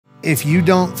If you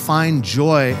don't find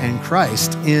joy and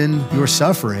Christ in your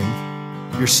suffering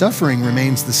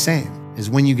remains the same. Is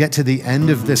when you get to the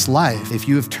end of this life, if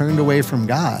you have turned away from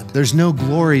God, there's no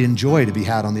glory and joy to be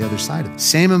had on the other side of it.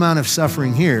 Same amount of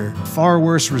suffering here, far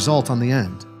worse result on the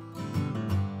end.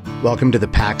 Welcome to the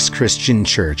PAX Christian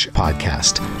Church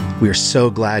podcast. We are so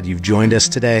glad you've joined us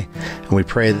today, and we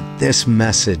pray that this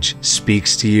message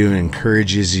speaks to you,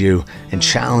 encourages you, and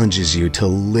challenges you to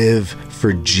live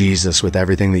for Jesus with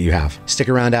everything that you have. Stick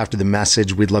around after the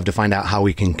message. We'd love to find out how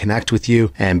we can connect with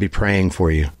you and be praying for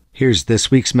you. Here's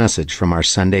this week's message from our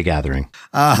Sunday gathering.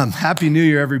 Happy New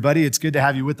Year, everybody. It's good to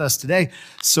have you with us today.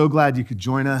 So glad you could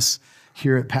join us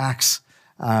here at PAX.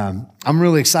 I'm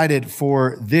really excited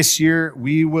for this year.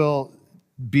 We will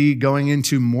be going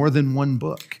into more than one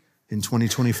book in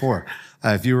 2024.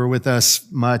 If you were with us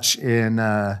much in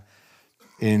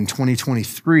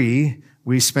 2023,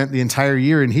 we spent the entire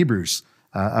year in Hebrews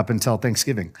up until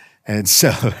Thanksgiving. And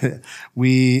so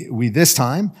we this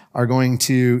time are going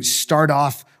to start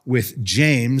off with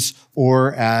James,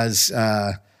 or as,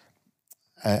 I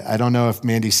don't know if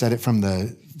Mandy said it from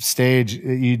the stage.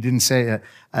 You didn't say it.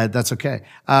 That's okay.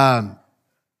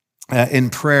 In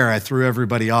prayer, I threw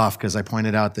everybody off because I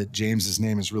pointed out that James's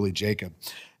name is really Jacob.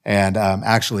 And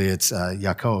actually it's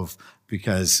Yaakov,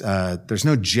 because there's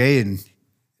no J in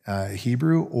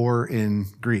Hebrew or in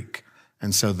Greek.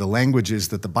 And so the languages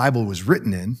that the Bible was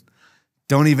written in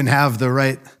don't even have the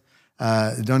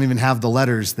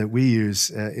letters that we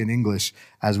use in English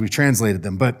as we translated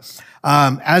them. But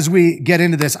as we get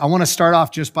into this, I want to start off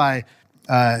just by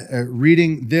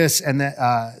reading this and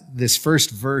this first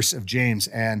verse of James.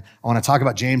 And I want to talk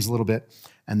about James a little bit.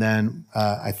 And then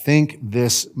I think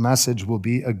this message will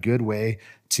be a good way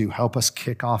to help us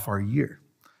kick off our year,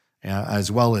 as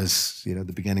well as, the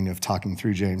beginning of talking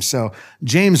through James. So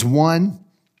James 1,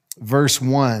 verse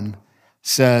 1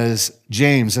 says,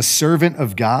 James, a servant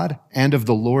of God and of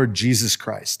the Lord Jesus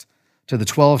Christ, to the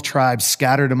 12 tribes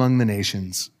scattered among the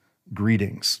nations,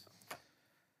 greetings.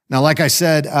 Now, like I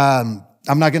said, I'm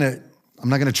not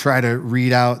gonna try to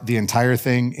read out the entire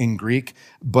thing in Greek,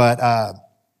 but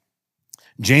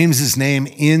James's name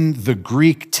in the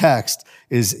Greek text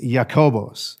is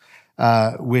Jakobos,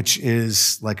 which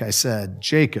is, like I said,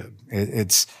 Jacob.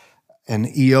 It's an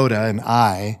iota, an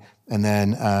I, and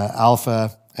then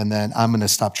alpha. And then I'm going to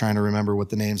stop trying to remember what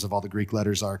the names of all the Greek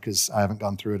letters are because I haven't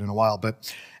gone through it in a while.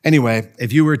 But anyway,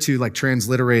 if you were to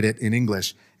transliterate it in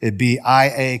English, it'd be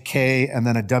I-A-K and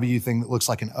then a W thing that looks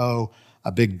like an O,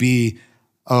 a big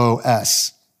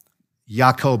B-O-S.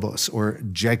 Jakobos or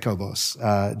Jacobos,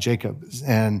 Jacob.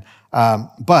 And,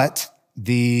 but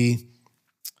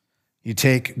you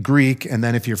take Greek, and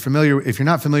then if you're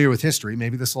not familiar with history,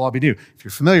 maybe this will all be new. If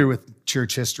you're familiar with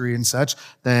church history and such,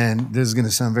 then this is going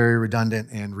to sound very redundant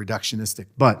and reductionistic.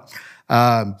 But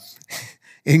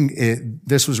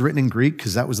this was written in Greek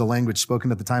because that was the language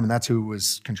spoken at the time, and that's who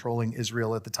was controlling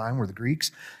Israel at the time, were the Greeks.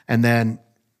 And then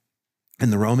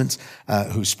the Romans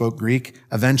who spoke Greek.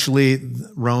 Eventually,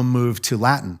 Rome moved to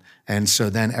Latin, and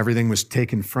so then everything was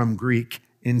taken from Greek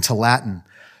into Latin.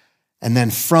 And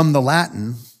then from the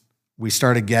Latin, we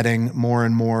started getting more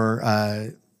and more,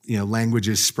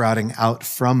 languages sprouting out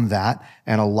from that,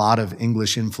 and a lot of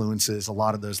English influences. A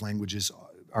lot of those languages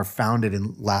are founded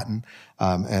in Latin,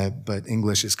 but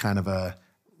English is kind of a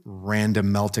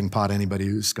random melting pot. Anybody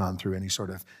who's gone through any sort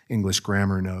of English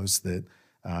grammar knows that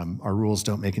our rules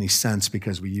don't make any sense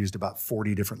because we used about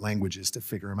 40 different languages to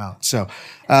figure them out. So,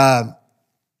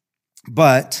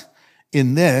 but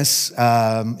in this,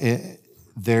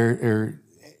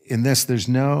 there's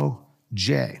no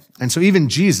J. And so even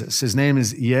Jesus, his name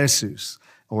is Jesus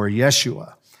or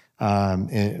Yeshua.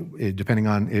 Depending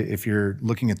on if you're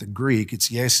looking at the Greek, it's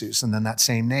Jesus, and then that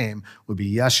same name would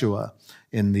be Yeshua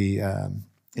in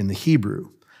the Hebrew,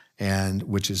 and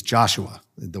which is Joshua,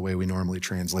 the way we normally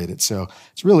translate it. So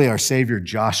it's really our Savior,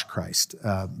 Josh Christ,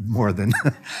 more than.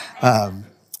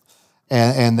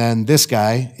 And then this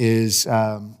guy is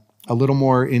a little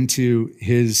more into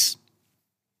his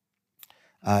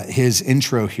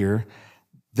intro here.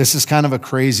 This is kind of a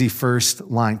crazy first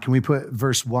line. Can we put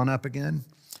verse 1 up again?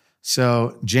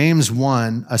 So James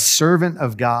 1, a servant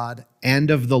of God and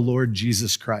of the Lord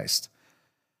Jesus Christ.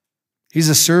 He's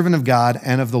a servant of God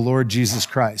and of the Lord Jesus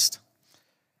Christ.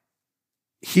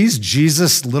 He's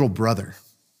Jesus' little brother.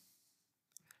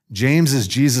 James is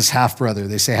Jesus' half-brother.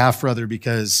 They say half-brother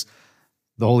because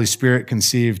the Holy Spirit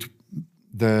conceived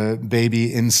the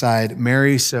baby inside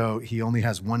Mary, so he only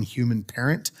has one human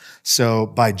parent. So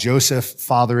by Joseph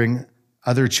fathering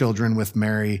other children with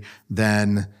Mary,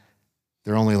 then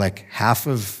they're only like half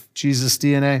of Jesus'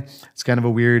 DNA. It's kind of a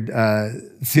weird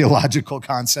theological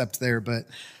concept there, but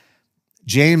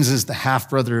James is the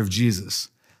half-brother of Jesus.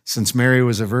 Since Mary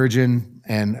was a virgin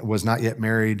and was not yet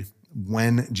married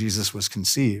when Jesus was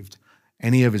conceived,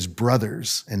 any of his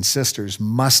brothers and sisters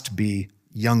must be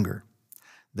younger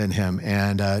than him.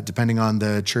 And depending on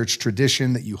the church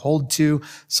tradition that you hold to,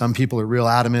 some people are real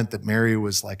adamant that Mary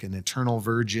was like an eternal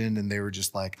virgin and they were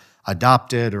just like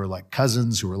adopted or like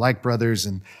cousins who were like brothers.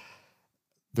 And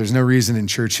there's no reason in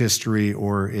church history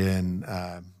or in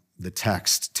the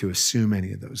text to assume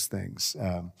any of those things.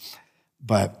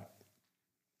 But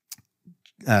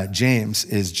James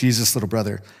is Jesus' little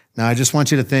brother. Now, I just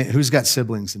want you to think, who's got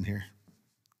siblings in here?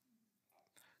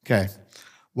 Okay.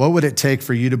 What would it take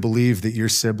for you to believe that your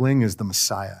sibling is the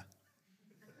Messiah?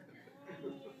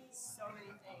 So many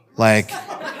things.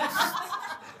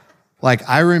 Like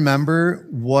I remember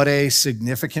what a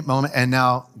significant moment. And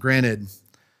now, granted,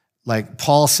 like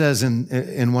Paul says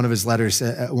in one of his letters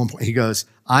at one point, he goes,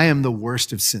 I am the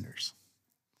worst of sinners.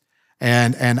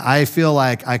 And I feel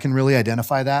like I can really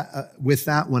identify that with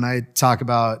that when I talk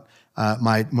about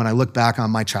when I look back on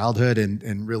my childhood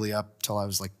and really up till I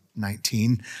was like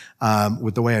 19,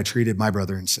 with the way I treated my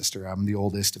brother and sister. I'm the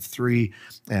oldest of three,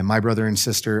 and my brother and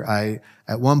sister,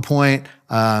 at one point,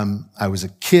 I was a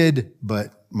kid,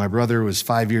 but my brother was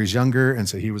 5 years younger, and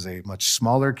so he was a much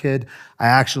smaller kid. I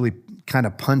actually kind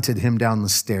of punted him down the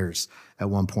stairs at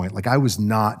one point. Like I was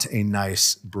not a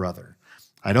nice brother.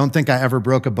 I don't think I ever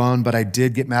broke a bone, but I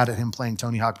did get mad at him playing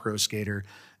Tony Hawk Pro Skater,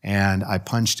 and I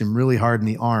punched him really hard in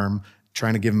the arm,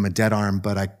 trying to give him a dead arm,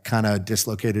 but I kind of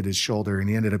dislocated his shoulder, and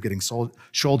he ended up getting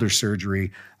shoulder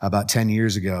surgery about 10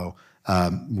 years ago,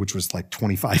 which was like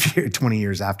 20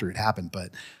 years after it happened.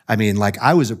 But I mean, like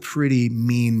I was a pretty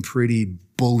mean, pretty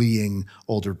bullying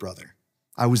older brother.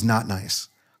 I was not nice.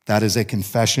 That is a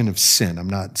confession of sin. I'm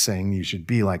not saying you should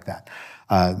be like that.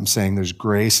 I'm saying there's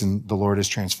grace and the Lord has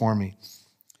transformed me.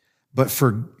 But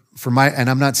and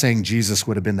I'm not saying Jesus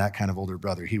would have been that kind of older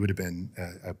brother. He would have been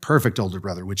a perfect older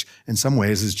brother, which in some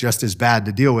ways is just as bad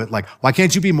to deal with. Like, why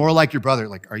can't you be more like your brother?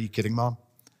 Like, are you kidding, Mom?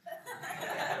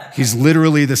 He's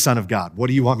literally the Son of God. What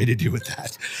do you want me to do with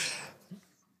that?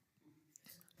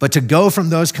 But to go from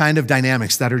those kind of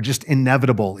dynamics that are just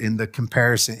inevitable in the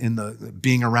comparison, in the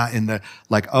being around, in the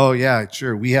like, oh yeah,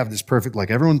 sure, we have this perfect,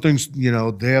 like everyone thinks,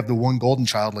 they have the one golden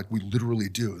child, like we literally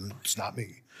do. It's not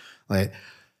me. Like,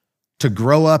 to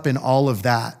grow up in all of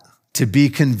that, to be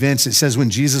convinced. It says when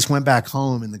Jesus went back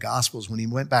home in the Gospels, when he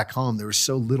went back home, there was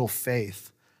so little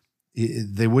faith.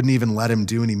 They wouldn't even let him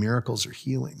do any miracles or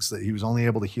healings, that he was only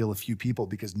able to heal a few people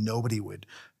because nobody would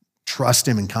trust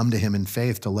him and come to him in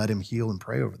faith to let him heal and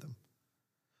pray over them.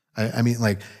 I mean,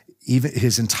 like even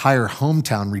his entire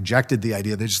hometown rejected the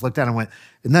idea. They just looked at him and went,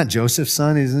 isn't that Joseph's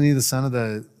son? Isn't he the son of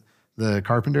the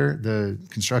carpenter, the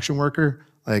construction worker?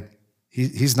 Like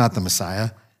he's not the Messiah.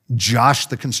 Josh,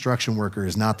 the construction worker,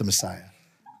 is not the Messiah.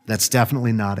 That's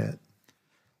definitely not it.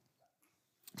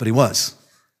 But he was.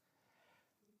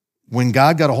 When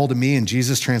God got a hold of me and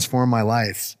Jesus transformed my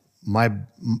life,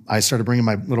 I started bringing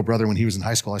my little brother when he was in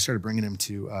high school. I started bringing him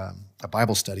to a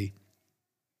Bible study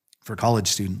for college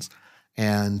students.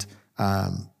 And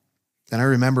I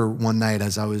remember one night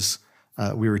as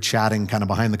we were chatting kind of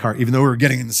behind the car, even though we were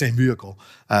getting in the same vehicle,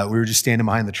 we were just standing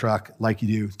behind the truck like you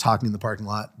do, talking in the parking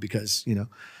lot because,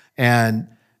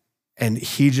 and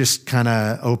he just kind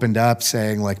of opened up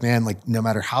saying like, man, like no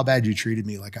matter how bad you treated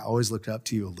me, like I always looked up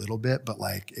to you a little bit, but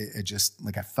like it just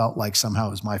like I felt like somehow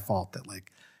it was my fault that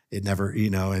like it never,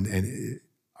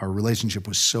 our relationship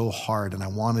was so hard and I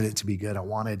wanted it to be good. I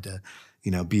wanted to,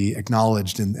 be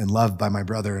acknowledged and loved by my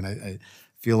brother. And I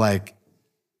feel like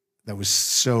that was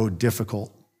so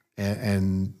difficult.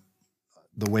 And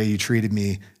the way you treated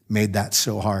me made that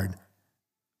so hard.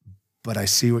 But I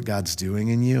see what God's doing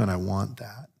in you and I want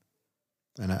that.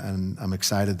 And I'm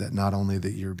excited that not only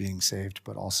that you're being saved,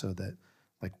 but also that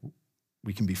like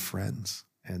we can be friends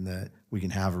and that we can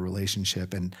have a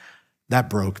relationship. And that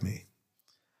broke me.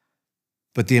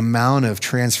 But the amount of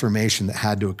transformation that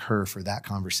had to occur for that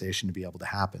conversation to be able to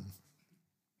happen.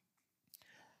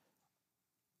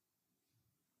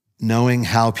 Knowing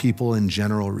how people in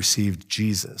general received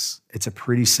Jesus, it's a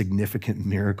pretty significant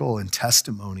miracle and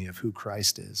testimony of who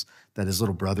Christ is, that his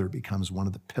little brother becomes one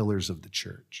of the pillars of the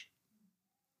church.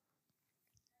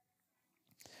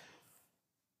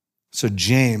 So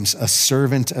James, a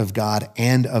servant of God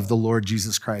and of the Lord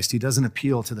Jesus Christ, he doesn't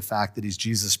appeal to the fact that he's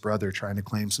Jesus' brother trying to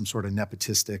claim some sort of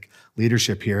nepotistic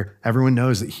leadership here. Everyone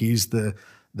knows that he's the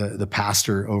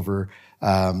pastor over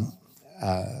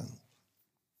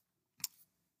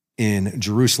in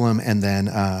Jerusalem and then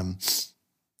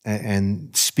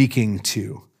and speaking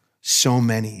to so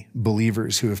many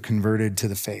believers who have converted to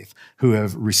the faith, who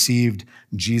have received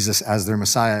Jesus as their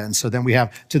Messiah. And so then we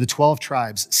have to the 12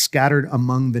 tribes scattered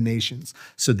among the nations.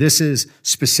 So this is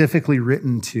specifically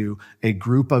written to a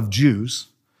group of Jews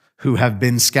who have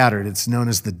been scattered. It's known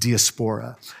as the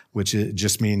diaspora, which it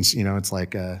just means, it's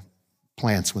like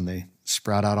plants when they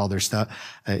sprout out all their stuff.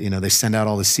 They send out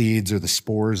all the seeds or the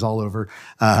spores all over,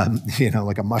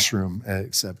 like a mushroom,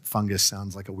 except fungus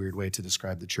sounds like a weird way to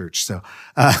describe the church. So,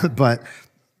 but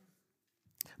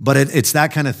it's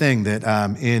that kind of thing that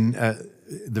in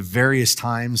the various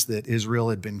times that Israel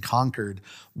had been conquered,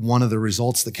 one of the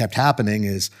results that kept happening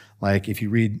is, like, if you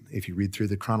read through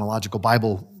the chronological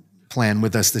Bible plan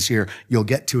with us this year, you'll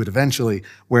get to it eventually,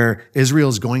 where Israel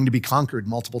is going to be conquered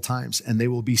multiple times and they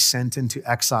will be sent into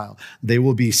exile. They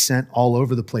will be sent all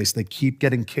over the place. They keep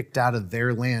getting kicked out of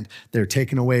their land. They're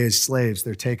taken away as slaves.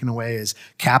 They're taken away as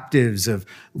captives of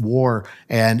war.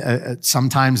 And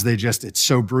sometimes it's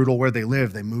so brutal where they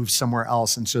live, they move somewhere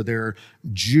else. And so there are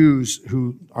Jews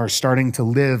who are starting to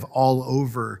live all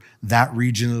over that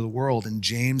region of the world. And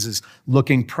James is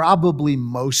looking probably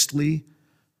mostly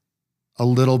a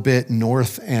little bit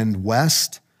north and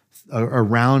west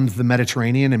around the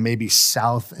Mediterranean, and maybe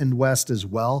south and west as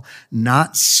well.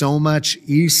 Not so much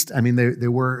east. I mean, they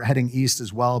were heading east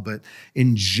as well, but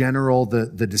in general, the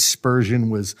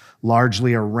dispersion was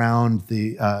largely around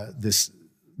these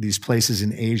places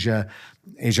in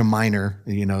Asia Minor,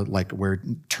 like where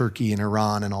Turkey and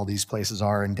Iran and all these places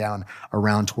are, and down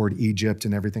around toward Egypt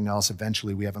and everything else.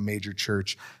 Eventually, we have a major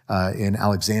church in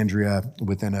Alexandria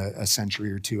within a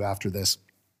century or two after this.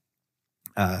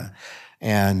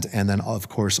 And then, of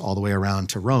course, all the way around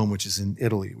to Rome, which is in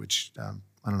Italy, which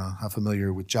I don't know how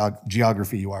familiar with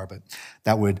geography you are, but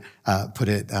that would put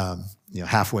it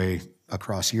halfway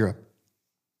across Europe.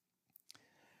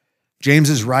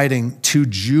 James is writing to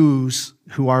Jews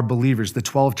who are believers. The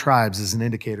 12 tribes is an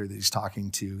indicator that he's talking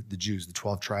to the Jews, the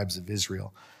 12 tribes of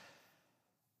Israel.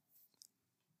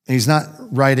 And he's not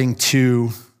writing to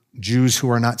Jews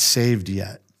who are not saved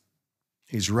yet.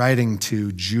 He's writing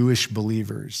to Jewish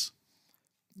believers,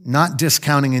 not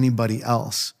discounting anybody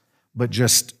else, but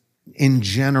just in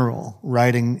general,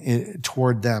 writing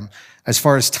toward them. As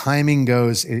far as timing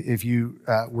goes, if you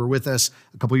were with us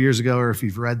a couple years ago, or if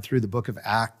you've read through the book of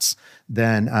Acts,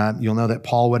 then you'll know that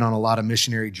Paul went on a lot of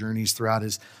missionary journeys throughout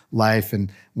his life,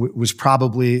 and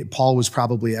Paul was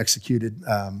probably executed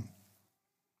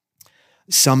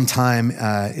sometime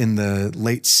in the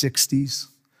late 60s.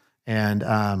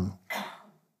 And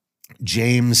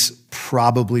James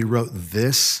probably wrote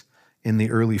this in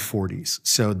the early 40s.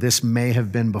 So this may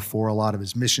have been before a lot of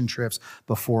his mission trips,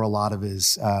 before a lot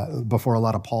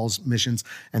of Paul's missions.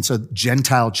 And so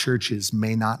Gentile churches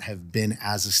may not have been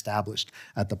as established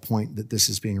at the point that this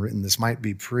is being written. This might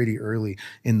be pretty early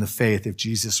in the faith if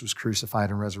Jesus was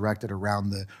crucified and resurrected around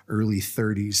the early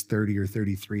 30s, 30 or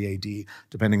 33 AD,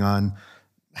 depending on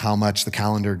how much the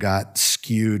calendar got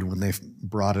skewed when they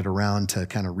brought it around to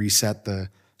kind of reset the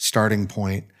starting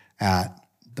point at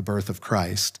the birth of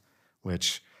Christ.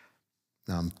 Which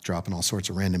I'm dropping all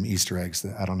sorts of random Easter eggs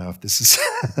that I don't know if this is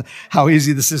how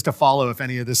easy this is to follow, if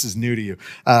any of this is new to you.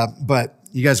 But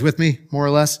you guys with me, more or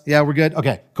less? Yeah, we're good?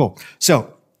 Okay, cool.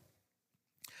 So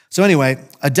anyway,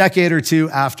 a decade or two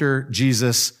after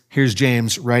Jesus, here's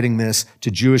James writing this to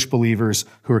Jewish believers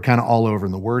who are kind of all over,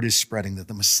 and the word is spreading that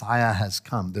the Messiah has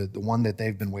come, the one that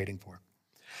they've been waiting for.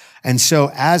 And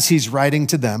so as he's writing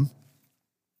to them,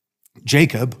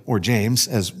 Jacob, or James,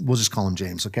 as we'll just call him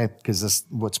James, okay? Because that's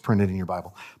what's printed in your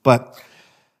Bible. But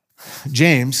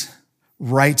James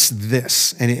writes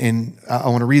this, and I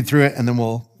want to read through it, and then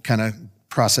we'll kind of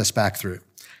process back through it.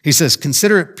 He says,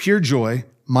 "Consider it pure joy,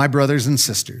 my brothers and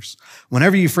sisters,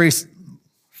 whenever you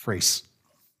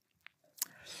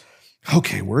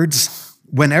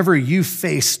whenever you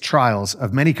face trials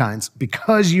of many kinds,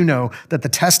 because you know that the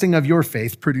testing of your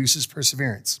faith produces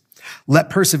perseverance. Let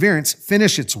perseverance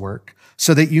finish its work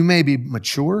so that you may be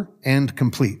mature and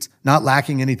complete, not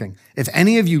lacking anything. If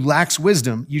any of you lacks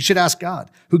wisdom, you should ask God,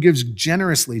 who gives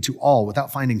generously to all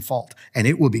without finding fault, and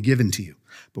it will be given to you.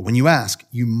 But when you ask,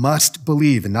 you must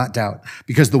believe and not doubt,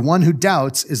 because the one who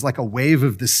doubts is like a wave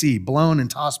of the sea, blown and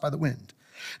tossed by the wind.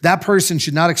 That person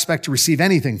should not expect to receive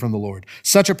anything from the Lord.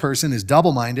 Such a person is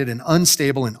double-minded and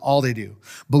unstable in all they do.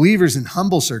 Believers in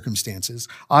humble circumstances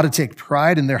ought to take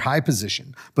pride in their high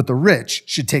position, but the rich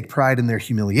should take pride in their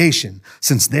humiliation,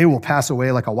 since they will pass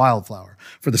away like a wildflower.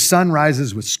 For the sun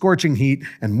rises with scorching heat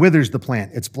and withers the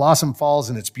plant. Its blossom falls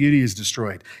and its beauty is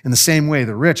destroyed. In the same way,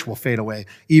 the rich will fade away,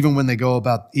 even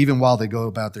while they go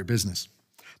about their business.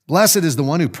 Blessed is the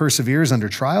one who perseveres under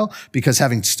trial, because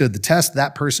having stood the test,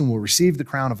 that person will receive the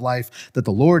crown of life that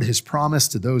the Lord has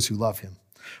promised to those who love him.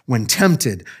 When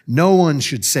tempted, no one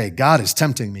should say, God is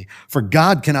tempting me, for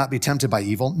God cannot be tempted by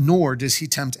evil, nor does he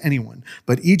tempt anyone.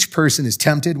 But each person is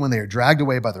tempted when they are dragged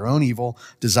away by their own evil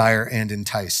desire and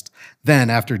enticed. Then,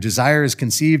 after desire is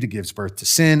conceived, it gives birth to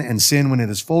sin, and sin, when it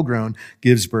is full grown,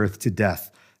 gives birth to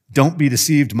death. Don't be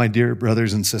deceived, my dear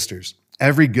brothers and sisters.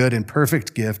 Every good and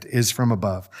perfect gift is from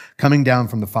above, coming down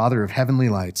from the Father of heavenly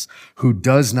lights, who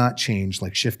does not change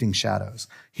like shifting shadows.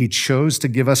 He chose to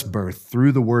give us birth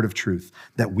through the word of truth,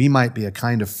 that we might be a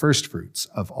kind of first fruits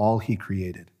of all he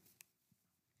created.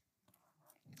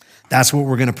 That's what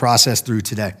we're going to process through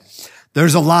today.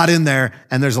 There's a lot in there,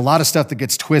 and there's a lot of stuff that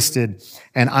gets twisted,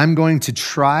 and I'm going to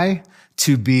try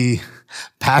to be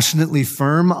passionately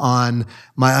firm on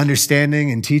my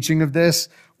understanding and teaching of this,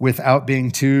 without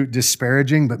being too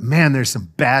disparaging. But man, there's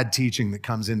some bad teaching that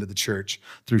comes into the church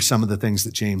through some of the things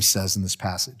that James says in this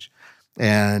passage.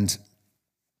 And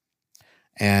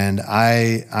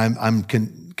I'm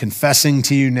confessing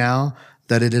to you now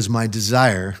that it is my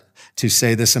desire to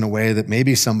say this in a way that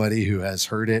maybe somebody who has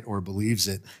heard it or believes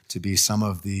it to be some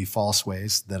of the false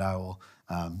ways that I will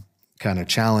kind of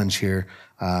challenge here,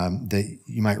 that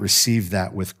you might receive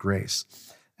that with grace.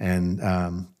 And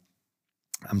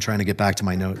I'm trying to get back to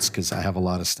my notes because I have a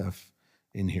lot of stuff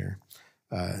in here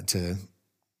to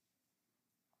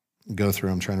go through.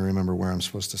 I'm trying to remember where I'm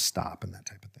supposed to stop and that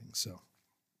type of thing. So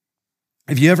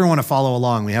if you ever want to follow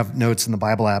along, we have notes in the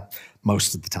Bible app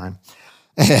most of the time.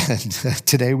 And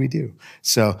today we do.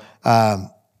 So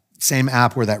same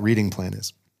app where that reading plan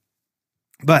is.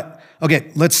 But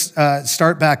okay, let's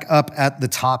start back up at the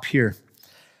top here.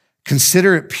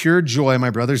 Consider it pure joy,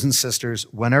 my brothers and sisters,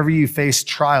 whenever you face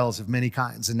trials of many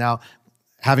kinds. And now,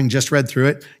 having just read through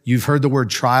it, you've heard the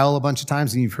word trial a bunch of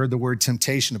times, and you've heard the word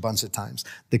temptation a bunch of times.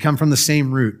 They come from the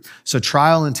same root. So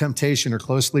trial and temptation are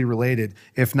closely related,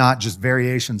 if not just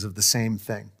variations of the same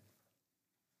thing.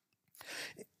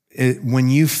 When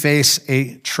you face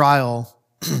a trial,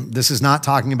 this is not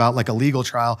talking about like a legal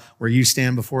trial where you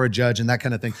stand before a judge and that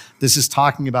kind of thing. This is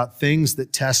talking about things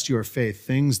that test your faith,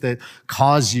 things that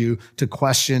cause you to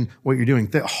question what you're doing,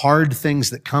 the hard things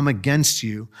that come against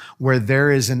you where there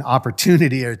is an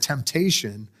opportunity or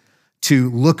temptation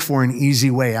to look for an easy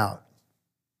way out.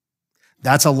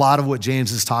 That's a lot of what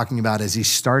James is talking about as he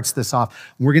starts this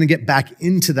off. We're going to get back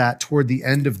into that toward the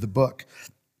end of the book,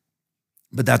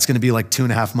 but that's going to be like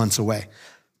 2.5 months away.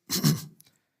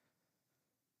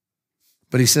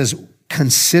 But he says,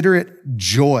 consider it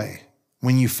joy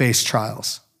when you face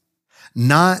trials.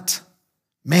 Not,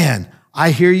 man,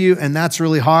 I hear you and that's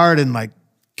really hard and like,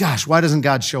 gosh, why doesn't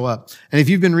God show up? And if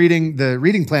you've been reading the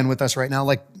reading plan with us right now,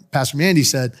 like Pastor Mandy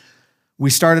said, we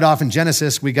started off in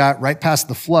Genesis, we got right past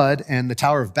the flood and the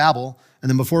Tower of Babel. And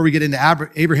then before we get into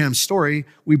Abraham's story,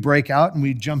 we break out and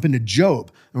we jump into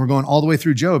Job. And we're going all the way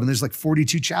through Job. And there's like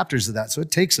 42 chapters of that. So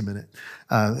it takes a minute.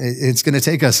 It's going to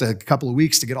take us a couple of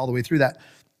weeks to get all the way through that.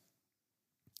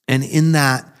 And in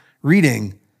that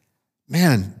reading,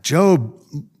 man, Job,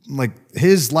 like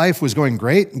his life was going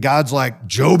great. And God's like,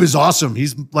 Job is awesome.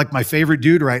 He's like my favorite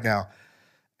dude right now.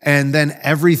 And then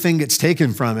everything gets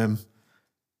taken from him.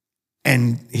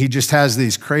 And he just has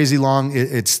these crazy long,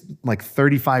 it's like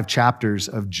 35 chapters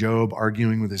of Job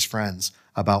arguing with his friends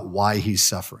about why he's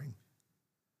suffering.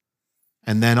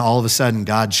 And then all of a sudden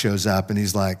God shows up and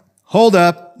he's like, hold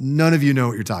up, none of you know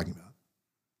what you're talking about.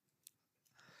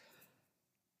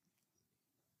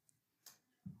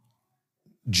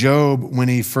 Job, when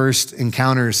he first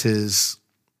encounters his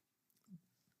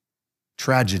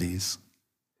tragedies,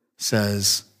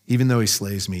 says, even though he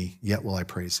slays me, yet will I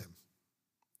praise him.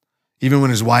 Even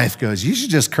when his wife goes, you should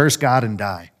just curse God and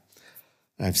die.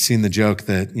 I've seen the joke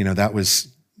that,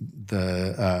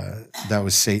 that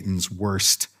was Satan's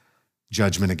worst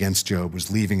judgment against Job,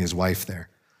 was leaving his wife there.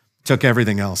 Took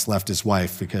everything else, left his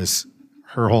wife, because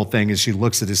her whole thing is she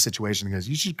looks at his situation and goes,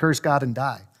 you should curse God and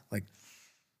die. Like,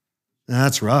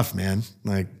 that's rough, man.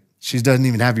 Like, she doesn't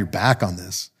even have your back on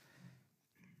this.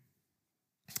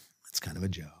 It's kind of a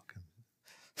joke.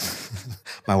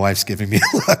 My wife's giving me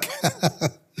a look.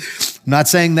 I'm not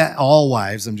saying that all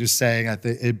wives. I'm just saying,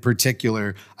 in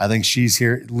particular, I think she's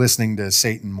here listening to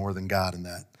Satan more than God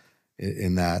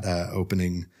in that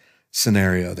opening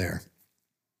scenario there.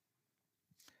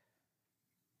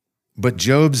 But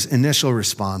Job's initial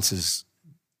response is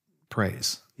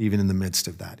praise, even in the midst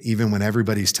of that, even when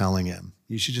everybody's telling him,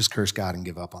 you should just curse God and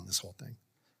give up on this whole thing.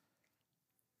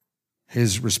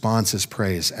 His response is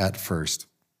praise at first.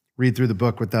 Read through the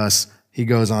book with us. He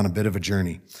goes on a bit of a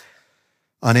journey.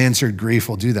 Unanswered grief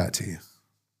will do that to you.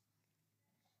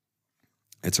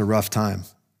 It's a rough time.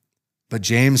 But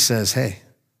James says, hey,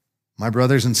 my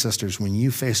brothers and sisters, when you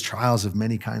face trials of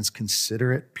many kinds,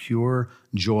 consider it pure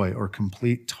joy or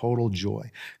complete total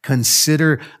joy.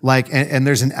 Consider and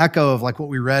there's an echo of like what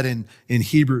we read in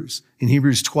Hebrews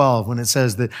 12, when it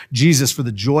says that Jesus, for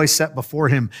the joy set before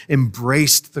him,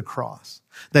 embraced the cross,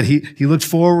 that he looked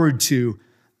forward to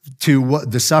what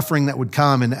the suffering that would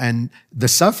come and the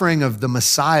suffering of the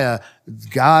Messiah,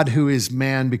 God who is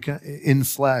man in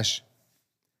flesh.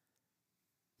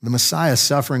 The Messiah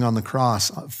suffering on the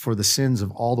cross for the sins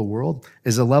of all the world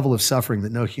is a level of suffering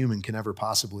that no human can ever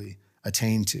possibly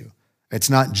attain to. It's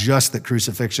not just that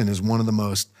crucifixion is one of the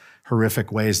most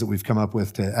horrific ways that we've come up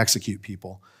with to execute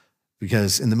people,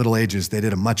 because in the Middle Ages, they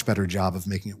did a much better job of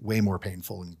making it way more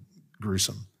painful and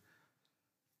gruesome.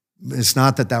 It's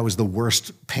not that was the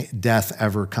worst death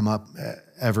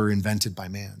ever invented by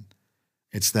man.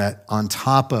 It's that on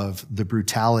top of the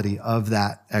brutality of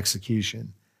that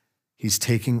execution, he's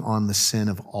taking on the sin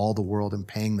of all the world and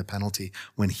paying the penalty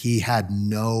when he had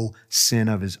no sin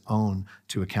of his own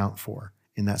to account for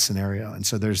in that scenario. And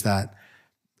so there's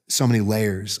so many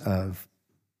layers of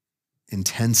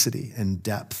intensity and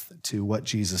depth to what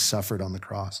Jesus suffered on the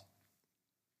cross.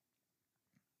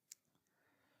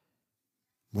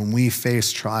 When we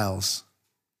face trials,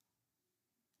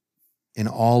 in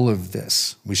all of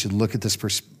this, we should look at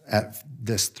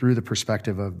this through the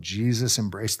perspective of Jesus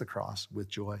embraced the cross with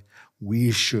joy.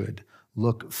 We should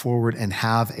look forward and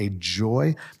have a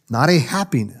joy, not a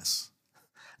happiness,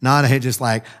 not a just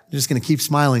like, I'm just going to keep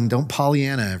smiling, don't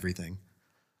Pollyanna everything,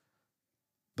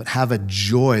 but have a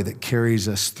joy that carries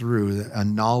us through, a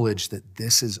knowledge that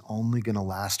this is only going to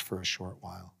last for a short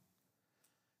while.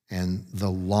 And the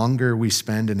longer we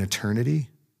spend in eternity,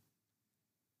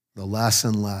 the less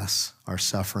and less our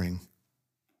suffering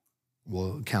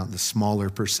will count, the smaller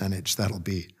percentage that'll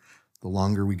be. The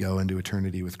longer we go into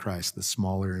eternity with Christ, the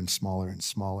smaller and smaller and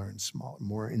smaller and smaller,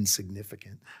 more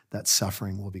insignificant that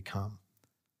suffering will become.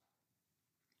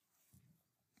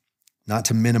 Not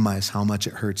to minimize how much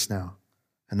it hurts now.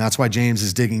 And that's why James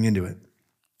is digging into it.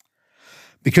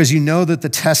 Because you know that the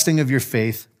testing of your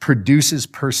faith produces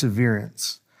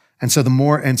perseverance. And so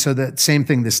that same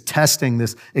thing, this testing,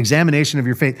 this examination of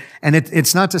your faith. And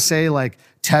it's not to say like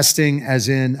testing as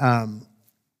in,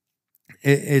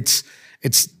 it's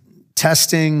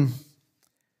testing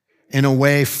in a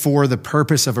way for the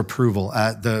purpose of approval.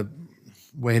 The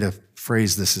way to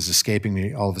phrase this is escaping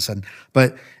me all of a sudden.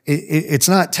 But it's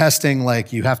not testing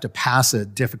like you have to pass a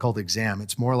difficult exam.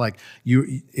 It's more like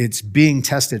it's being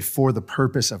tested for the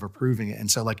purpose of approving it. And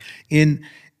so like in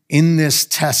this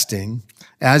testing,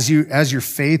 as your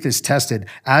faith is tested,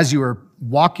 as you are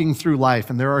walking through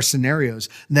life, and there are scenarios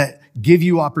that give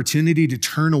you opportunity to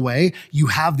turn away, you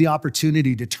have the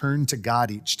opportunity to turn to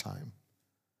God each time.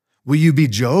 Will you be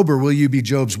Job or will you be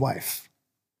Job's wife?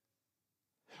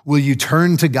 Will you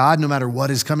turn to God no matter what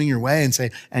is coming your way and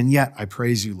say, and yet I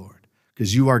praise you, Lord,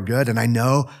 because you are good, and I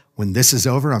know when this is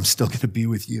over, I'm still going to be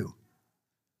with you.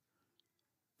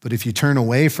 But if you turn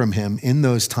away from him in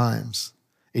those times,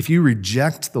 if you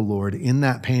reject the Lord in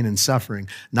that pain and suffering,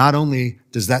 not only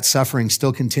does that suffering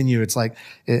still continue, it's like,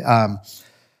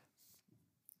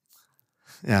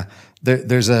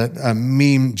 there's a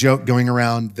meme joke going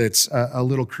around that's a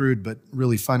little crude but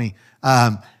really funny.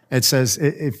 It says,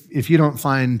 if you don't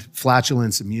find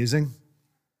flatulence amusing,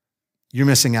 you're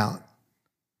missing out.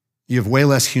 You have way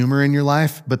less humor in your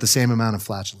life, but the same amount of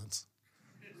flatulence.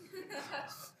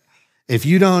 If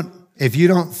you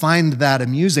don't find that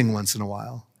amusing once in a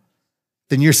while,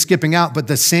 then you're skipping out, but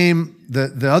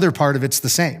the other part of it's the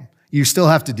same. You still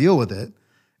have to deal with it.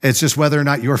 It's just whether or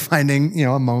not you're finding,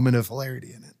 a moment of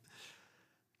hilarity in it.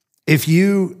 If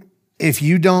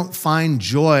you don't find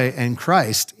joy and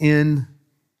Christ in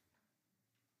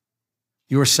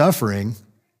your suffering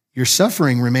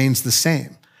remains the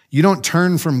same. You don't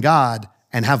turn from God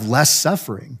and have less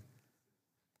suffering.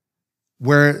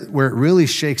 Where it really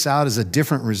shakes out as a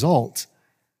different result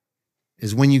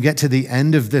is when you get to the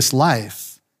end of this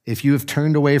life, if you have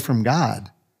turned away from God,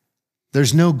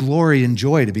 there's no glory and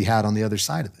joy to be had on the other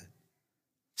side of it.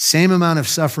 Same amount of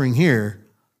suffering here,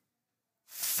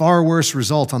 far worse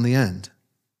result on the end.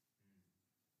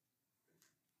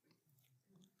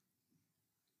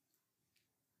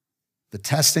 The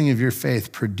testing of your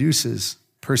faith produces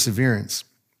perseverance.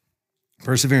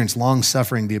 Perseverance, long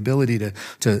suffering, the ability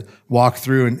to walk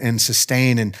through and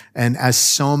sustain. And as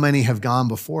so many have gone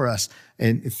before us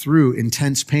and through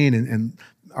intense pain and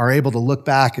are able to look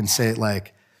back and say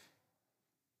like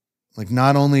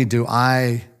not only do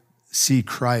I see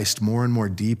Christ more and more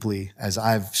deeply as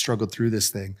I've struggled through this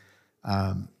thing,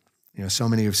 So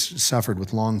many have suffered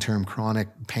with long-term chronic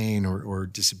pain or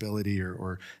disability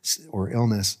or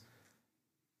illness.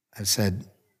 Have said,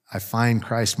 I find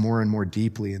Christ more and more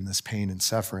deeply in this pain and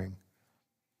suffering.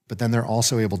 But then they're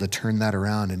also able to turn that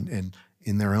around and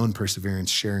in their own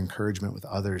perseverance, share encouragement with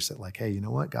others that like, hey, you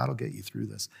know what? God will get you through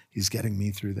this. He's getting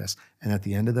me through this. And at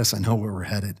the end of this, I know where we're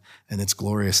headed, and it's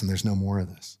glorious, and there's no more of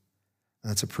this.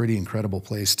 That's a pretty incredible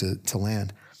place to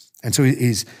land. And so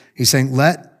he's saying,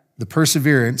 let the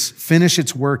perseverance finish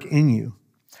its work in you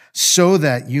so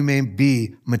that you may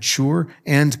be mature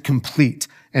and complete.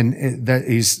 And that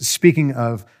he's speaking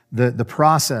of the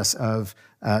process of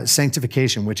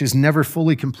sanctification, which is never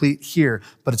fully complete here,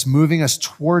 but it's moving us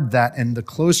toward that. And the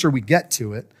closer we get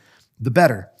to it, the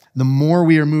better. The more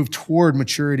we are moved toward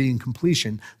maturity and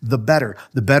completion, the better.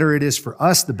 The better it is for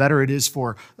us, the better it is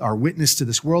for our witness to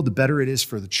this world, the better it is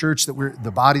for the church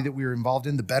the body that we're involved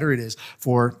in, the better it is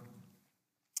for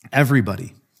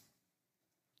everybody.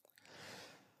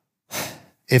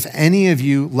 If any of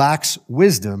you lacks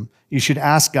wisdom, you should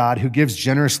ask God, who gives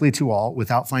generously to all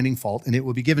without finding fault, and it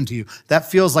will be given to you.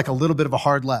 That feels like a little bit of a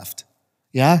hard left.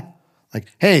 Yeah? Like,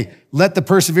 hey, let the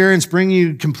perseverance bring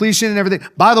you completion and everything.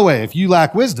 By the way, if you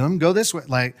lack wisdom, go this way.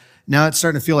 Like, now it's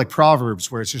starting to feel like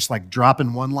Proverbs, where it's just like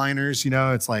dropping one-liners,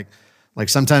 It's like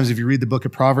sometimes if you read the book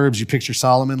of Proverbs, you picture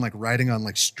Solomon like writing on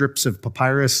like strips of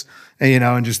papyrus,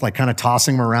 and just like kind of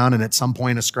tossing them around. And at some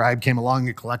point a scribe came along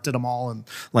and collected them all and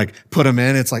like put them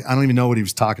in. It's like, I don't even know what he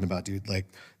was talking about, dude. Like,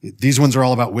 these ones are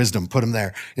all about wisdom. Put them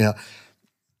there,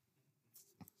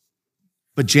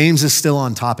 But James is still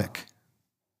on topic.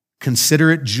 Consider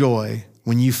it joy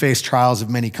when you face trials of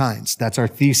many kinds. That's our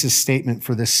thesis statement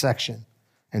for this section,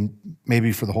 and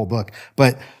maybe for the whole book.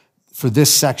 But for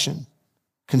this section,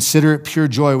 consider it pure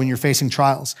joy when you're facing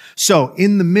trials. So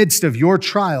in the midst of your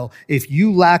trial, if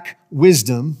you lack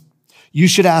wisdom, you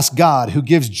should ask God, who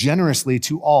gives generously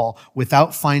to all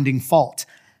without finding fault.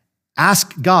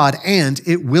 Ask God, and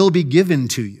it will be given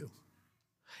to you.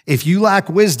 If you lack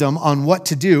wisdom on what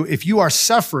to do, if you are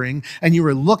suffering and you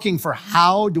are looking for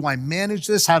how do I manage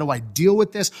this? How do I deal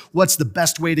with this? What's the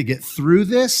best way to get through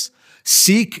this?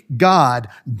 Seek God.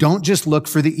 Don't just look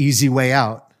for the easy way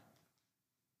out.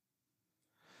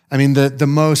 I mean, the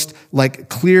most like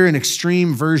clear and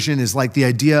extreme version is like the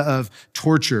idea of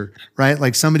torture, right?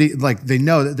 Like somebody, like they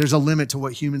know that there's a limit to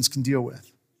what humans can deal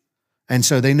with. And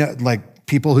so they know, like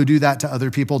people who do that to other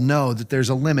people know that there's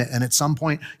a limit. And at some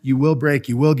point you will break,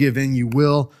 you will give in, you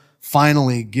will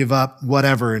finally give up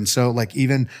whatever. And so like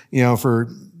even, for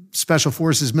special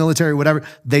forces, military, whatever,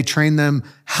 they train them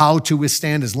how to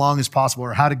withstand as long as possible,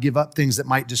 or how to give up things that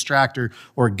might distract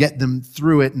or get them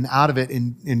through it and out of it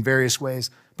in various ways.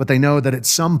 But they know that at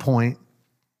some point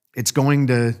it's going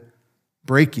to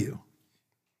break you.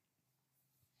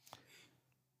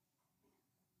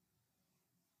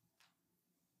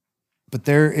 But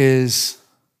there is,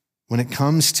 when it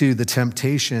comes to the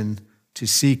temptation to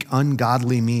seek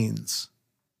ungodly means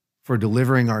for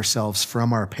delivering ourselves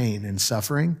from our pain and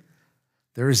suffering,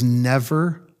 there is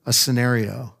never a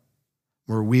scenario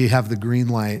where we have the green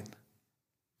light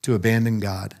to abandon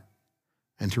God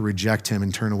and to reject him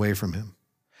and turn away from him.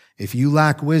 If you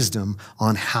lack wisdom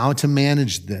on how to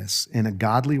manage this in a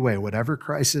godly way, whatever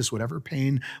crisis, whatever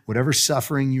pain, whatever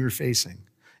suffering you're facing,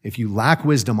 if you lack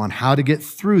wisdom on how to get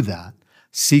through that,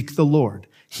 seek the Lord.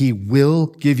 He will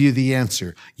give you the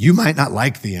answer. You might not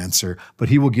like the answer, but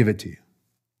he will give it to you.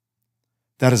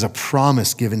 That is a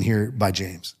promise given here by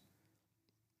James.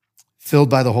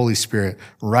 Filled by the Holy Spirit,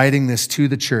 writing this to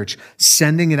the church,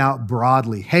 sending it out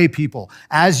broadly. Hey, people,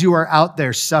 as you are out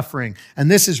there suffering, and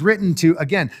this is written to,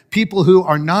 again, people who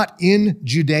are not in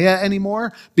Judea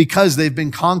anymore because they've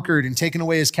been conquered and taken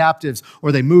away as captives,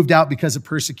 or they moved out because of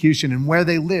persecution, and where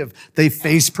they live, they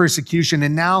face persecution.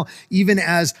 And now, even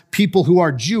as people who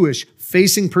are Jewish,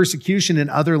 facing persecution in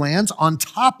other lands. On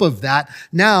top of that,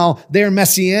 now they are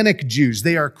Messianic Jews.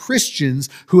 They are Christians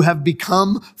who have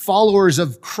become followers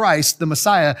of Christ, the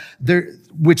Messiah,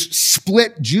 which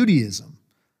split Judaism.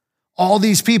 All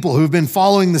these people who have been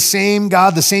following the same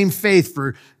God, the same faith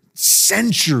for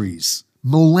centuries,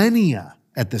 millennia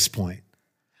at this point.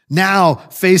 Now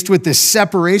faced with this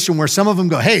separation where some of them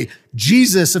go, hey,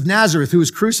 Jesus of Nazareth, who was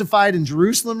crucified in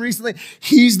Jerusalem recently,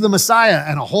 he's the Messiah.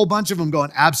 And a whole bunch of them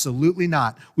going, absolutely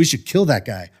not. We should kill that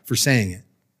guy for saying it.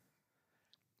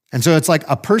 And so it's like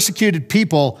a persecuted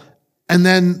people and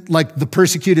then like the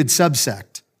persecuted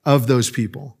subsect of those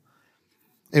people.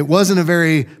 It wasn't a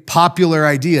very popular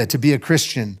idea to be a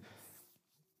Christian.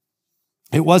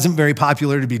 It wasn't very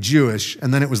popular to be Jewish,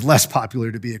 and then it was less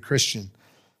popular to be a Christian.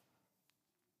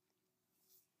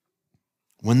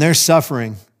 When they're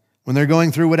suffering, when they're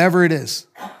going through whatever it is,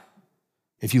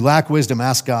 If you lack wisdom,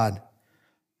 ask God.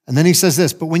 And then he says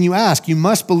this, but when you ask, you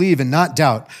must believe and not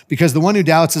doubt, because the one who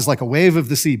doubts is like a wave of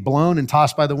the sea, blown and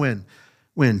tossed by the wind.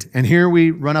 And here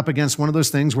we run up against one of those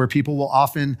things where people will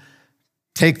often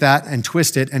take that and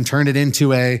twist it and turn it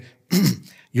into a,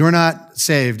 you're not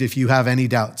saved if you have any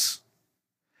doubts.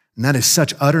 And that is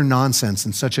such utter nonsense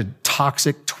and such a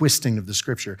toxic twisting of the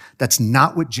scripture. That's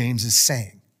not what James is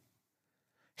saying.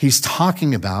 He's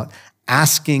talking about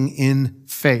asking in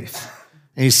faith.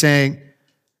 And he's saying,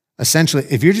 essentially,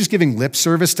 if you're just giving lip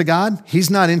service to God, he's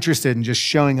not interested in just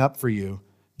showing up for you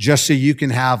just so you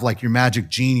can have like your magic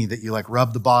genie that you like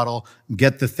rub the bottle,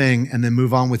 get the thing, and then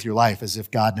move on with your life as if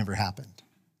God never happened.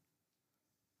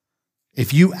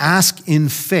 If you ask in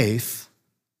faith,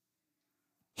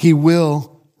 he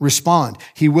will respond.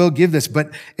 He will give this.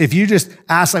 But if you just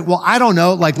ask like, well, I don't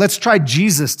know, like, let's try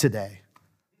Jesus today.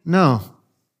 No,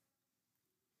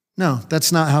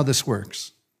 that's not how this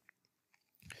works.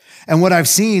 And what I've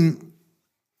seen,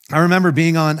 I remember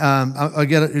being on, I'll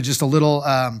get just a little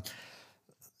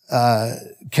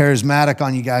charismatic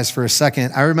on you guys for a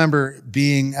second. I remember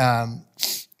being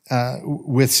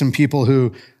with some people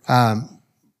who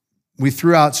we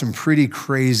threw out some pretty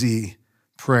crazy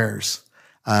prayers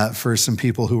for some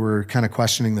people who were kind of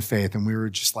questioning the faith. And we were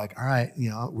just like, all right,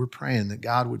 we're praying that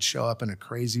God would show up in a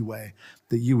crazy way,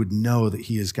 that you would know that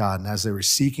he is God. And as they were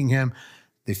seeking him,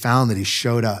 they found that he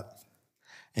showed up.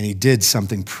 And he did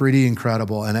something pretty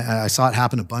incredible. And I saw it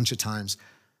happen a bunch of times.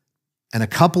 And a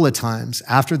couple of times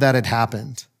after that had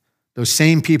happened, those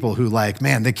same people who like,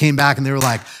 man, they came back and they were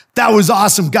like, that was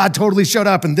awesome. God totally showed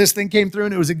up and this thing came through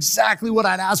and it was exactly what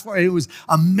I'd asked for. It was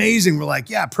amazing. We're like,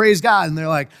 yeah, praise God. And they're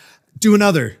like, do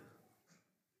another.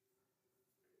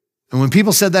 And when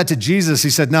people said that to Jesus, he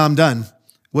said, no, I'm done.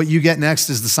 What you get next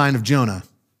is the sign of Jonah.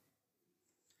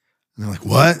 And they're like,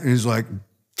 what? And he's like,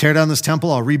 tear down this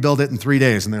temple, I'll rebuild it in 3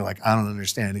 days. And they're like, I don't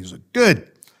understand. He was like, good.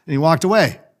 And he walked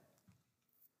away.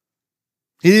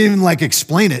 He didn't even like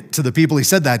explain it to the people he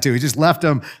said that to. He just left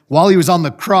them while he was on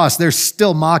the cross. They're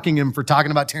still mocking him for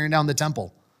talking about tearing down the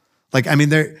temple. Like, I mean,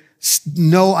 they're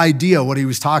no idea what he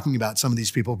was talking about, some of these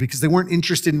people, because they weren't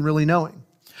interested in really knowing.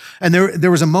 And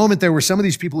there was a moment there where some of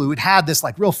these people who had this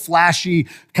like real flashy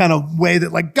kind of way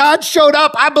that like, God showed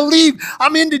up, I believe,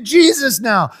 I'm into Jesus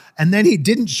now. And then he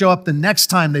didn't show up the next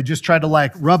time. They just tried to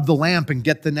like rub the lamp and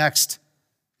get the next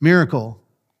miracle.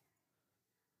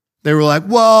 They were like,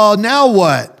 well, now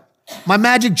what? My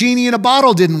magic genie in a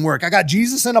bottle didn't work. I got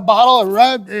Jesus in a bottle,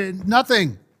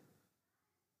 nothing.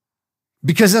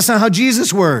 Because that's not how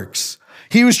Jesus works.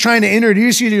 He was trying to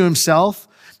introduce you to himself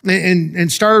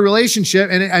and start a relationship.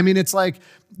 And I mean, it's like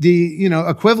the,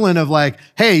 equivalent of like,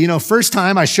 hey, first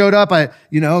time I showed up, I,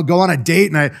 go on a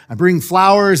date and I bring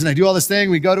flowers and I do all this thing.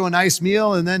 We go to a nice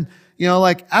meal. And then,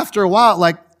 like after a while,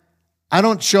 like I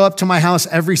don't show up to my house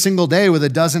every single day with a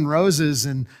dozen roses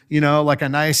and, like a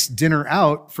nice dinner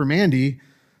out for Mandy.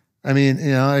 I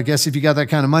mean, I guess if you got that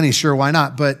kind of money, sure, why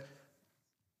not? But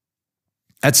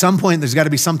at some point, there's got to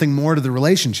be something more to the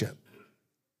relationship.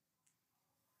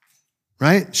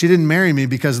 Right? She didn't marry me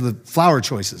because of the flower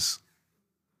choices.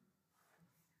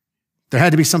 There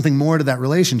had to be something more to that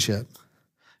relationship.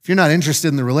 If you're not interested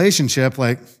in the relationship,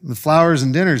 like the flowers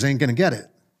and dinners ain't going to get it.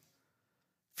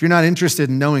 If you're not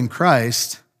interested in knowing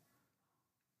Christ,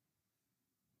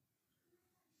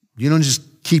 you don't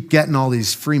just keep getting all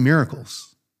these free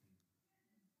miracles.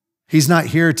 He's not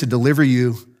here to deliver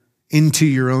you into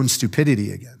your own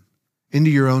stupidity again, into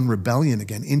your own rebellion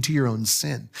again, into your own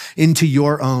sin, into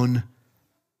your own,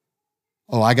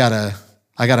 oh, I got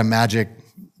a magic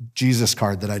Jesus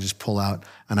card that I just pull out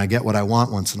and I get what I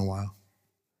want once in a while.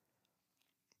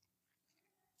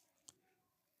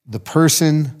 The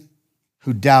person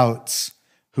who doubts,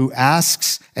 who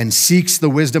asks and seeks the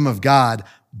wisdom of God,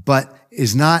 but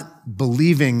is not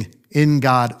believing in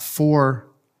God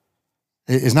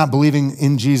is not believing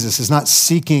in Jesus, is not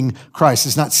seeking Christ,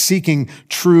 is not seeking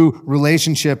true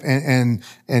relationship and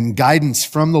guidance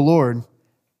from the Lord,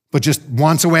 but just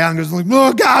wants a way out and goes like,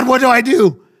 oh God, what do I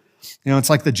do? It's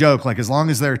like the joke, like as long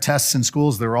as there are tests in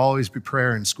schools, there will always be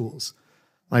prayer in schools.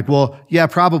 Like, well, yeah,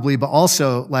 probably, but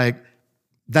also like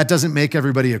that doesn't make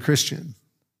everybody a Christian.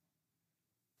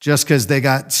 Just because they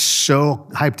got so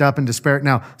hyped up and despair.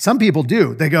 Now, some people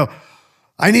do. They go,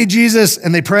 I need Jesus,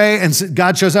 and they pray, and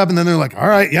God shows up, and then they're like, all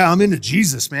right, yeah, I'm into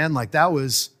Jesus, man. Like that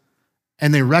was,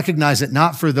 and they recognize it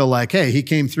not for the like, hey, he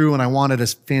came through and I wanted a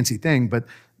fancy thing, but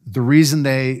the reason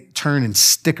they turn and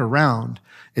stick around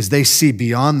is they see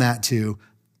beyond that to,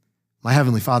 my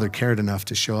Heavenly Father cared enough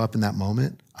to show up in that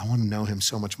moment. I want to know him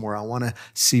so much more. I want to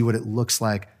see what it looks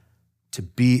like to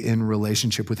be in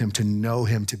relationship with him, to know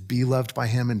him, to be loved by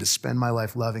him, and to spend my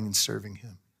life loving and serving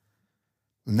him.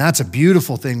 And that's a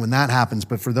beautiful thing when that happens.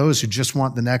 But for those who just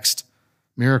want the next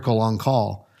miracle on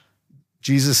call,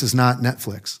 Jesus is not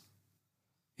Netflix.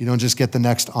 You don't just get the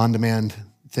next on-demand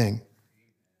thing.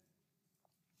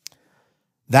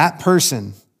 That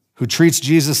person who treats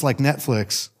Jesus like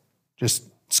Netflix, just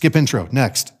skip intro,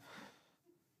 next,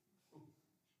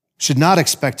 should not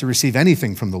expect to receive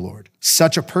anything from the Lord.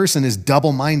 Such a person is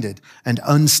double-minded and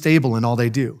unstable in all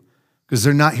they do because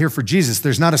they're not here for Jesus.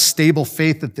 There's not a stable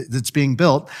faith that's being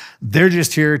built. They're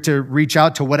just here to reach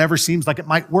out to whatever seems like it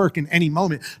might work in any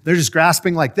moment. They're just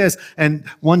grasping like this. And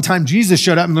one time Jesus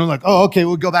showed up and they're like, oh, okay,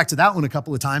 we'll go back to that one a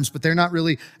couple of times. But they're not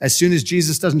really, as soon as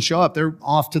Jesus doesn't show up, they're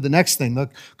off to the next thing. They'll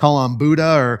call on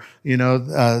Buddha or,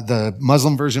 the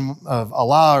Muslim version of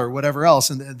Allah or whatever else.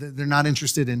 And they're not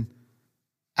interested in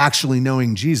actually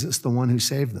knowing Jesus, the one who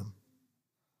saved them.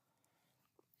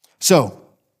 So,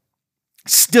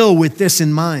 still with this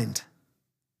in mind,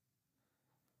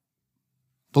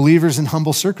 believers in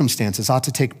humble circumstances ought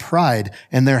to take pride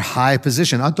in their high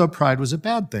position. I thought pride was a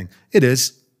bad thing. It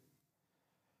is.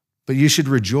 But you should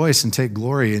rejoice and take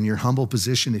glory in your humble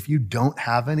position. If you don't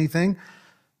have anything,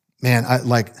 man,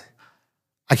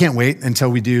 I can't wait until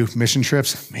we do mission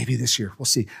trips. Maybe this year, we'll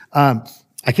see.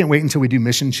 I can't wait until we do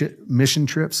mission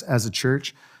trips as a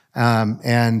church.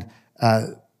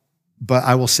 But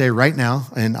I will say right now,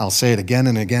 and I'll say it again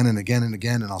and again and again and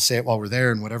again, and I'll say it while we're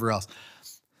there and whatever else.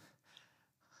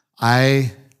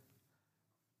 I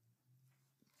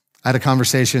had a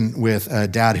conversation with a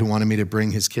dad who wanted me to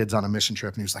bring his kids on a mission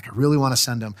trip. And he was like, I really want to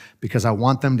send them because I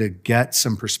want them to get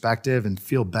some perspective and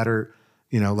feel better,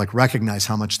 recognize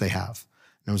how much they have.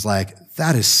 And I was like,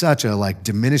 that is such a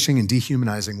diminishing and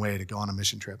dehumanizing way to go on a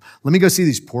mission trip. Let me go see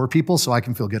these poor people so I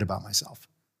can feel good about myself.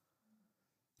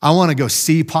 I want to go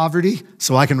see poverty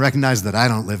so I can recognize that I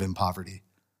don't live in poverty.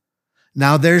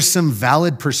 Now, there's some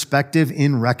valid perspective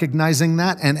in recognizing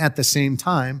that. And at the same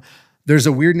time, there's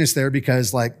a weirdness there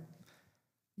because I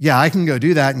can go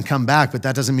do that and come back, but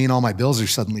that doesn't mean all my bills are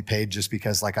suddenly paid just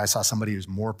because I saw somebody who's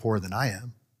more poor than I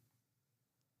am.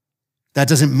 That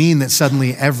doesn't mean that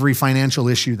suddenly every financial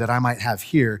issue that I might have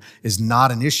here is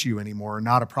not an issue anymore or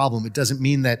not a problem. It doesn't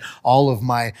mean that all of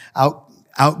my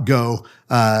outgo,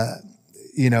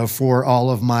 for all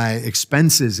of my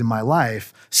expenses in my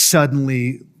life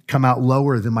suddenly come out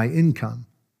lower than my income.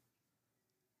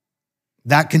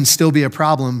 That can still be a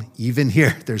problem even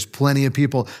here. There's plenty of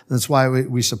people. That's why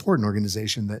we support an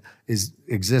organization that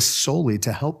exists solely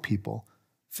to help people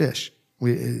fish.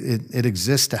 It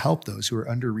exists to help those who are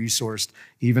under-resourced,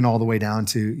 even all the way down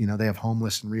to, they have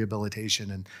homeless and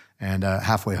rehabilitation and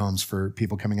halfway homes for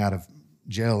people coming out of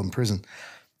jail and prison.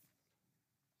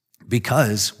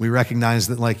 Because we recognize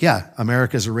that,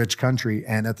 America's a rich country,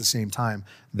 and at the same time,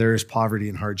 there is poverty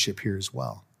and hardship here as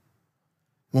well.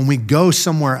 When we go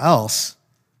somewhere else,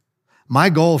 my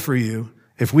goal for you,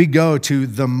 if we go to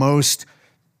the most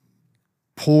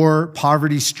poor,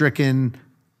 poverty-stricken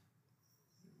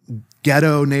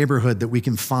ghetto neighborhood that we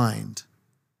can find,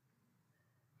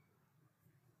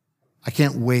 I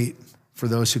can't wait for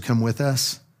those who come with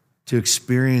us to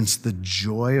experience the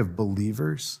joy of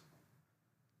believers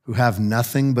who have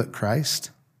nothing but Christ,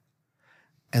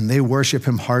 and they worship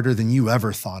him harder than you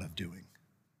ever thought of doing.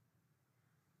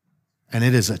 And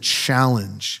it is a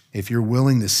challenge, if you're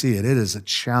willing to see it, it is a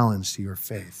challenge to your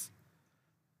faith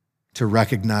to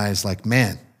recognize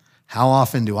man, how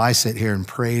often do I sit here and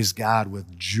praise God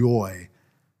with joy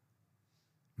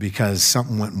because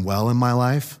something went well in my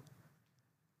life?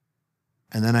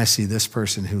 And then I see this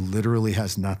person who literally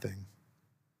has nothing,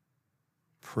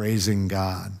 praising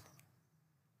God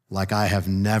like I have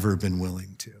never been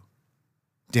willing to,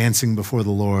 dancing before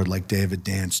the Lord like David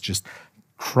danced, just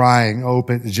crying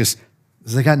open,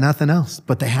 they got nothing else,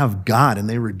 but they have God and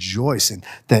they rejoice and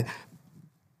that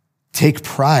take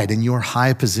pride in your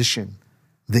high position,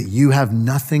 that you have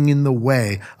nothing in the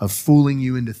way of fooling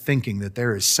you into thinking that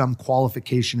there is some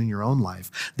qualification in your own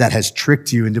life that has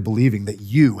tricked you into believing that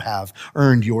you have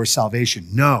earned your salvation.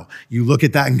 No, you look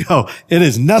at that and go, it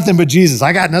is nothing but Jesus.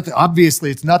 I got nothing.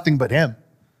 Obviously, it's nothing but him.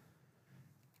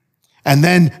 And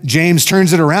then James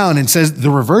turns it around and says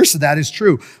the reverse of that is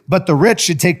true. But the rich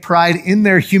should take pride in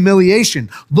their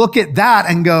humiliation. Look at that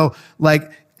and go,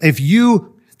 if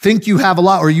you think you have a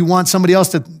lot or you want somebody else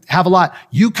to have a lot,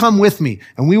 you come with me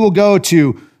and we will go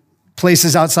to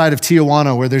places outside of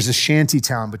Tijuana where there's a shanty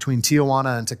town between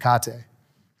Tijuana and Tecate.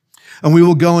 And we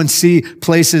will go and see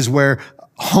places where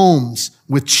homes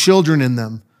with children in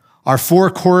them are 4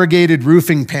 corrugated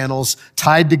roofing panels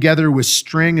tied together with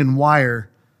string and wire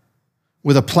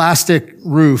with a plastic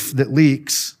roof that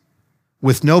leaks,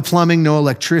 with no plumbing, no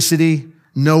electricity,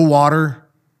 no water,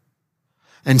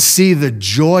 and see the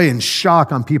joy and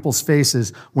shock on people's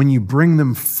faces when you bring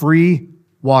them free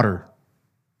water.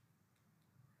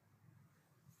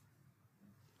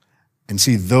 And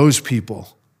see those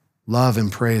people love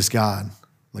and praise God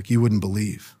like you wouldn't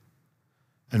believe,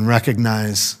 and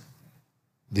recognize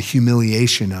the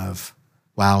humiliation of,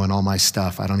 wow, and all my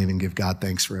stuff, I don't even give God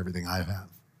thanks for everything I have.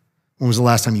 When was the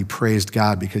last time you praised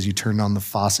God because you turned on the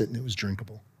faucet and it was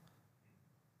drinkable?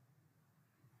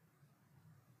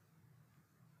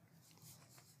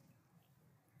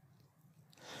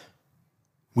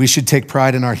 We should take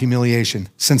pride in our humiliation,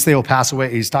 since they will pass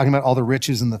away. He's talking about all the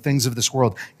riches and the things of this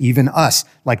world, even us.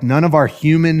 Like none of our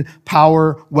human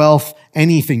power, wealth,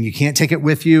 anything. You can't take it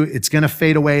with you. It's going to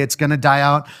fade away. It's going to die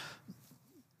out.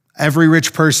 Every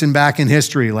rich person back in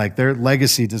history, like their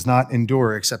legacy does not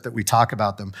endure, except that we talk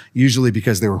about them, usually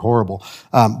because they were horrible.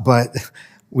 But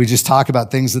we just talk about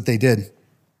things that they did.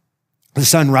 The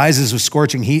sun rises with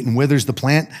scorching heat and withers the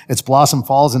plant. Its blossom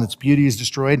falls and its beauty is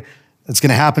destroyed. It's going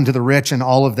to happen to the rich and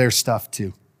all of their stuff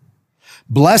too.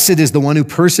 Blessed is the one who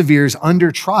perseveres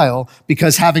under trial,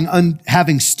 because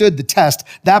having stood the test,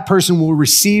 that person will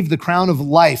receive the crown of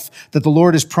life that the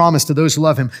Lord has promised to those who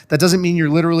love him. That doesn't mean you're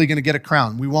literally going to get a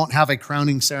crown. We won't have a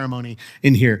crowning ceremony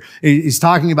in here. He's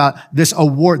talking about this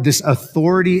award, this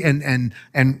authority and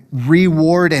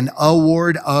reward and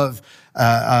award of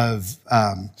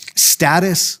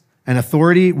status and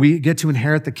authority. We get to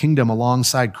inherit the kingdom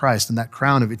alongside Christ, and that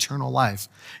crown of eternal life,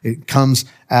 it comes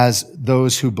as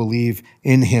those who believe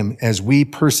in him, as we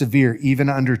persevere even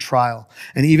under trial.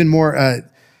 And even more,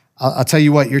 I'll tell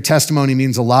you what, your testimony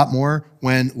means a lot more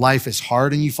when life is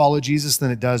hard and you follow Jesus than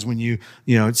it does when you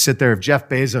sit there. If Jeff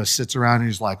Bezos sits around and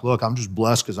he's like, look, I'm just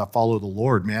blessed because I follow the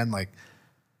Lord, man. Like,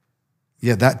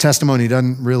 yeah, that testimony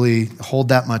doesn't really hold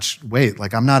that much weight.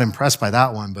 Like, I'm not impressed by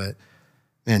that one, but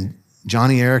man,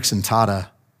 Johnny Erickson Tata,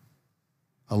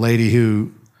 a lady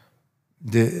who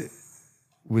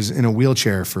was in a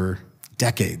wheelchair for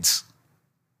decades,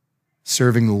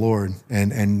 serving the Lord,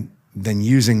 and then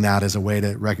using that as a way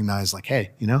to recognize, like, hey,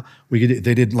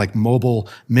 they did like mobile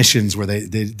missions where they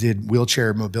did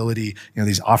wheelchair mobility,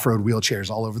 these off-road wheelchairs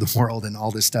all over the world and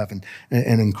all this stuff, and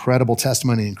an incredible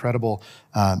testimony, incredible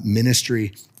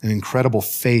ministry, an incredible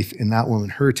faith in that woman.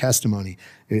 Her testimony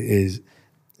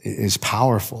is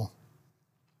powerful,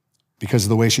 because of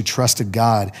the way she trusted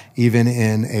God, even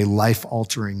in a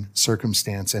life-altering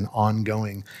circumstance and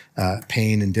ongoing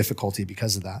pain and difficulty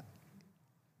because of that.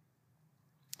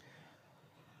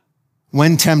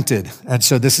 When tempted, and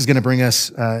so this is going to bring us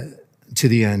to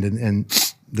the end, and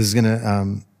this is going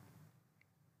to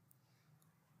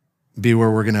be where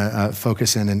we're going to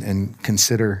focus in and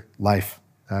consider life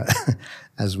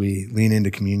as we lean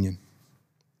into communion,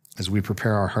 as we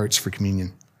prepare our hearts for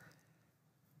communion.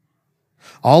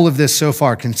 All of this so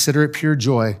far, consider it pure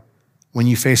joy when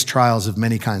you face trials of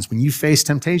many kinds, when you face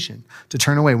temptation to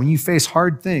turn away, when you face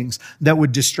hard things that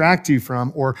would distract you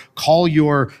from or call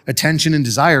your attention and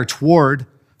desire toward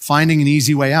finding an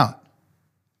easy way out.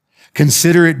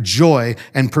 Consider it joy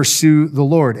and pursue the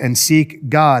Lord and seek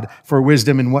God for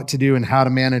wisdom in what to do and how to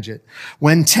manage it.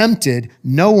 When tempted,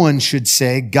 no one should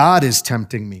say, God is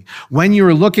tempting me. When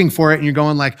you're looking for it and you're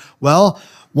going like, well,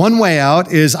 one way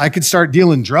out is I could start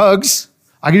dealing drugs.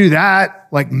 I can do that.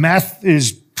 Like meth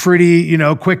is pretty,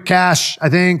 quick cash, I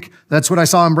think. That's what I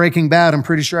saw in Breaking Bad. I'm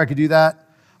pretty sure I could do that.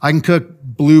 I can cook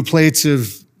blue plates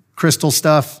of crystal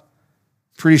stuff.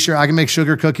 Pretty sure I can make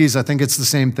sugar cookies. I think it's the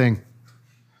same thing.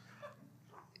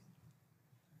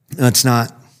 That's not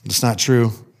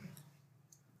true.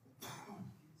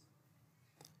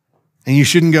 And you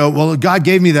shouldn't go, well, God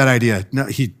gave me that idea. No,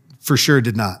 he for sure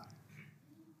did not.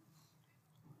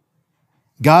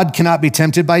 God cannot be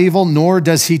tempted by evil, nor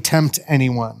does he tempt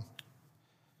anyone.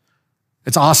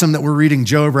 It's awesome that we're reading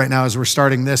Job right now as we're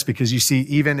starting this, because you see,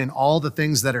 even in all the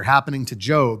things that are happening to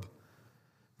Job,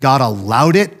 God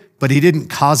allowed it, but he didn't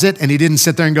cause it. And he didn't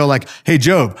sit there and go like, hey,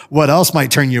 Job, what else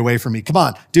might turn you away from me? Come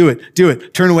on, do it.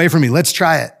 Turn away from me. Let's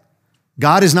try it.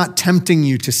 God is not tempting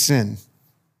you to sin.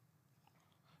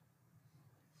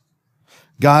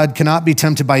 God cannot be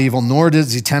tempted by evil, nor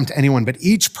does he tempt anyone. But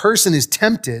each person is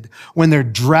tempted when they're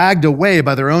dragged away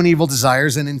by their own evil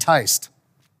desires and enticed.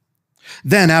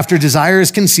 Then after desire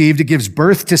is conceived, it gives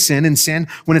birth to sin, and sin,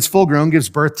 when it's full grown, gives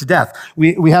birth to death.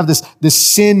 We have this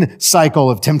sin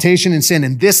cycle of temptation and sin,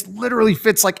 and this literally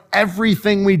fits like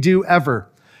everything we do ever.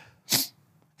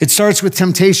 It starts with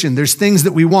temptation. There's things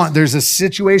that we want. There's a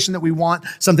situation that we want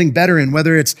something better in,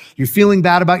 whether it's you're feeling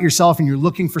bad about yourself and you're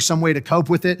looking for some way to cope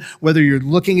with it, whether you're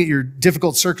looking at your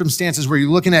difficult circumstances where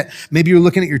maybe you're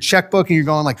looking at your checkbook and you're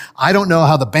going like, I don't know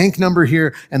how the bank number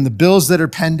here and the bills that are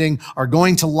pending are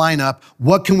going to line up.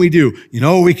 What can we do? You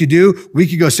know what we could do? We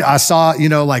could go, I saw,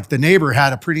 like the neighbor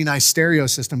had a pretty nice stereo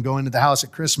system go into the house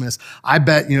at Christmas. I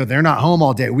bet, they're not home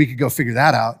all day. We could go figure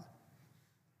that out.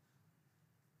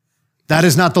 That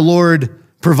is not the Lord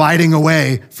providing a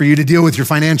way for you to deal with your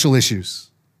financial issues.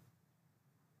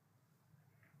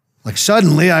 Like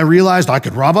suddenly I realized I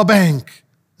could rob a bank.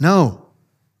 No.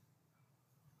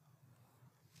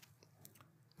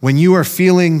 When you are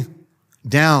feeling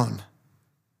down,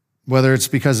 whether it's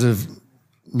because of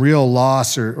real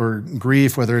loss or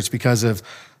grief, whether it's because of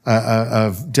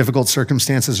difficult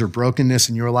circumstances or brokenness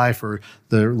in your life or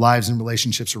the lives and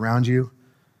relationships around you,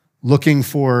 looking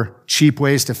for cheap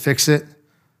ways to fix it,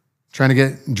 trying to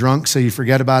get drunk so you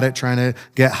forget about it, trying to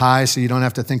get high so you don't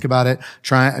have to think about it,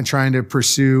 trying to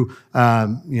pursue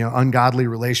ungodly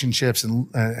relationships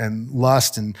and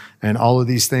lust and all of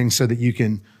these things so that you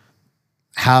can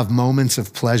have moments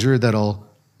of pleasure that'll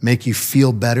make you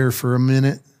feel better for a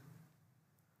minute.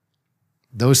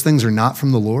 Those things are not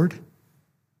from the Lord.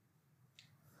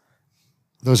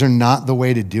 Those are not the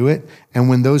way to do it. And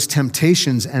when those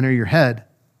temptations enter your head,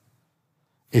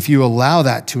 if you allow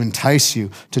that to entice you,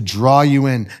 to draw you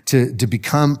in, to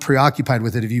become preoccupied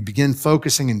with it, if you begin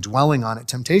focusing and dwelling on it,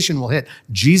 temptation will hit.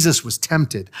 Jesus was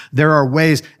tempted. There are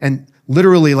ways, and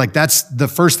literally, like that's the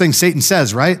first thing Satan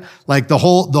says, right? Like the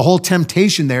whole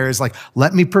temptation there is like,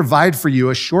 let me provide for you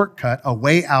a shortcut, a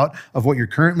way out of what you're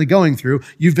currently going through.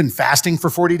 You've been fasting for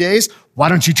 40 days. Why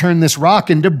don't you turn this rock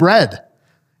into bread?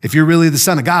 If you're really the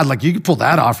Son of God, like you could pull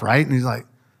that off, right? And he's like,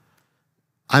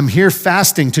 I'm here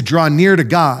fasting to draw near to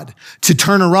God. To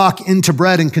turn a rock into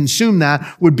bread and consume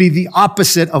that would be the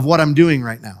opposite of what I'm doing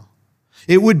right now.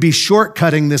 It would be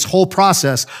shortcutting this whole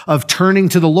process of turning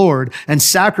to the Lord and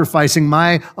sacrificing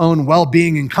my own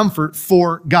well-being and comfort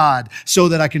for God so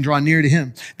that I can draw near to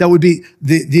him. That would be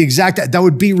that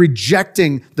would be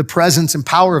rejecting the presence and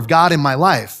power of God in my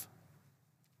life.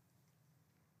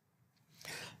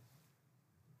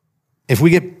 If we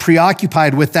get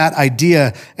preoccupied with that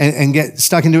idea and get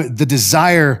stuck into it, the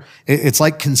desire, it's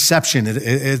like conception.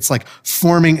 It's like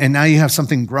forming, and now you have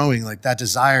something growing. Like that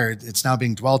desire, it's now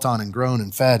being dwelt on and grown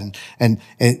and fed. I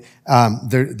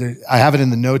have it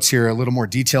in the notes here, a little more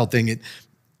detailed thing. It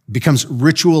becomes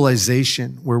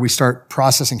ritualization, where we start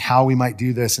processing how we might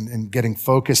do this and getting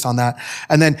focused on that.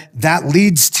 And then that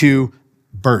leads to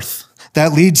birth.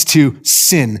 That leads to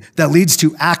sin. That leads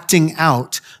to acting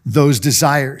out those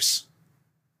desires.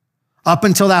 Up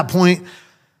until that point,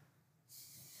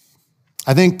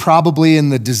 I think probably in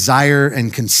the desire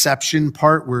and conception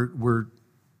part, we're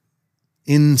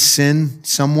in sin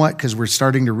somewhat because we're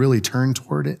starting to really turn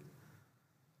toward it.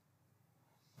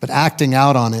 But acting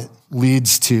out on it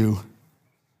leads to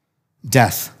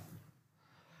death.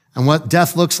 And what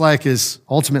death looks like is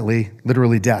ultimately,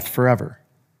 literally death forever.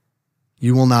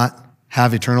 You will not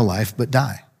have eternal life, but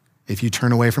die if you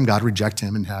turn away from God, reject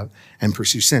him, and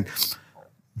pursue sin.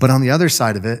 But on the other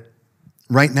side of it,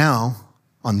 right now,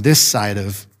 on this side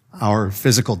of our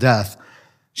physical death,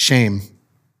 shame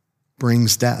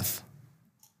brings death.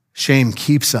 Shame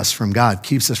keeps us from God,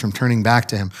 keeps us from turning back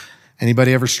to him.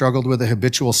 Anybody ever struggled with a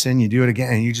habitual sin? You do it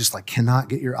again and you just like cannot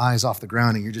get your eyes off the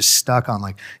ground and you're just stuck on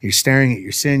like, you're staring at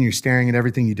your sin, you're staring at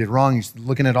everything you did wrong, you're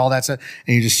looking at all that stuff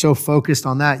and you're just so focused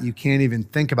on that, you can't even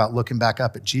think about looking back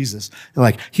up at Jesus. You're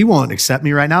like, he won't accept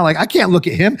me right now. Like, I can't look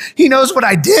at him. He knows what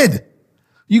I did.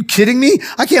 You kidding me?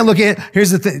 I can't look at it.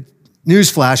 Here's the thing.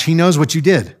 Newsflash, he knows what you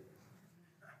did.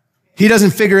 He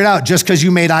doesn't figure it out just because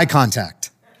you made eye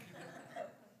contact.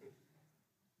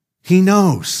 He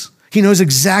knows. He knows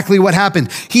exactly what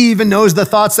happened. He even knows the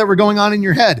thoughts that were going on in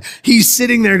your head. He's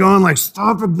sitting there going like,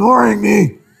 stop ignoring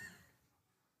me.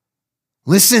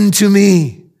 Listen to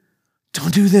me.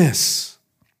 Don't do this.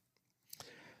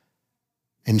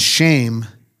 And shame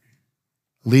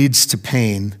leads to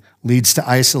pain, leads to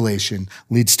isolation,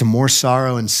 leads to more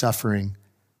sorrow and suffering,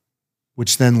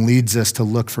 which then leads us to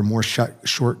look for more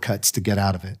shortcuts to get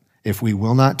out of it. If we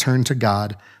will not turn to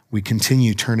God, we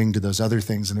continue turning to those other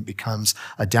things, and it becomes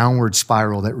a downward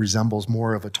spiral that resembles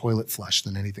more of a toilet flush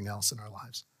than anything else in our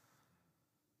lives.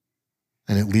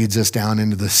 And it leads us down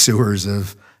into the sewers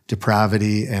of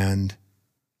depravity and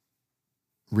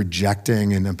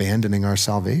rejecting and abandoning our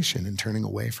salvation and turning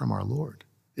away from our Lord.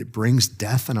 It brings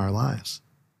death in our lives.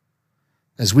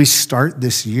 As we start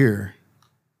this year,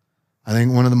 I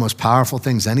think one of the most powerful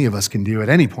things any of us can do at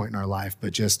any point in our life,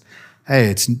 but just, hey,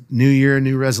 it's new year,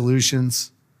 new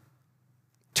resolutions.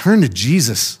 Turn to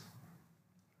Jesus.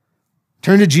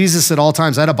 Turn to Jesus at all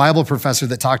times. I had a Bible professor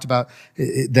that talked about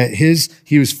that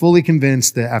he was fully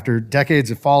convinced that after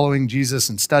decades of following Jesus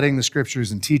and studying the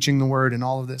scriptures and teaching the word and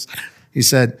all of this, he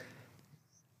said,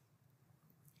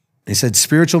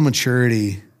 spiritual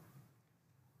maturity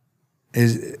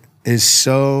is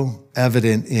so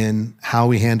evident in how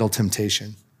we handle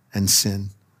temptation and sin.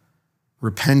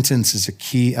 Repentance is a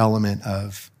key element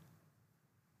of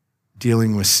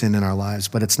dealing with sin in our lives,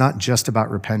 but it's not just about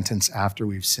repentance after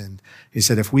we've sinned. He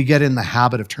said, if we get in the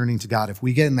habit of turning to God, if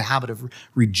we get in the habit of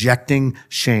rejecting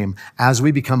shame, as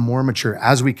we become more mature,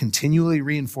 as we continually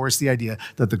reinforce the idea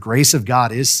that the grace of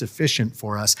God is sufficient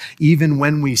for us, even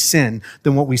when we sin,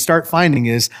 then what we start finding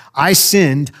is, I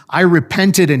sinned, I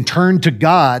repented and turned to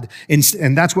God,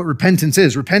 and that's what repentance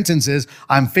is. Repentance is,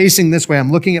 I'm facing this way,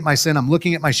 I'm looking at my sin, I'm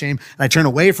looking at my shame, and I turn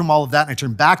away from all of that, and I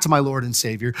turn back to my Lord and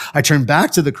Savior. I turn back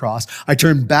to the cross. I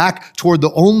turn back toward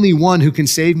the only one who can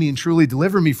save me and truly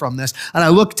deliver me from this. And I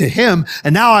look to him,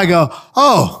 and now I go,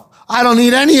 oh, I don't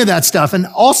need any of that stuff. And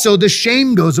also the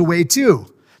shame goes away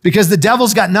too, because the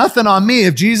devil's got nothing on me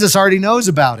if Jesus already knows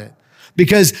about it.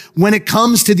 Because when it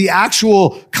comes to the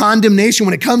actual condemnation,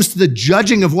 when it comes to the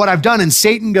judging of what I've done, and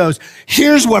Satan goes,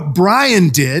 here's what Brian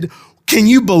did. Can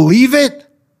you believe it?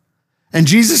 And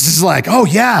Jesus is like, oh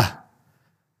yeah.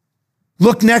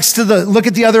 Look at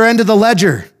the other end of the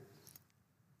ledger.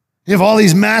 You have all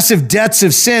these massive debts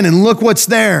of sin, and look what's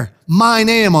there. My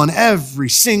name on every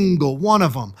single one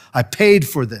of them. I paid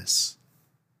for this.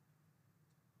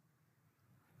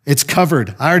 It's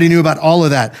covered. I already knew about all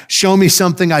of that. Show me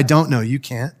something I don't know. You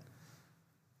can't.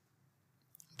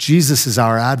 Jesus is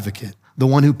our advocate, the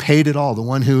one who paid it all, the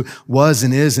one who was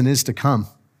and is to come.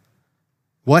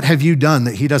 What have you done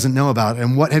that he doesn't know about?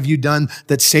 And what have you done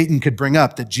that Satan could bring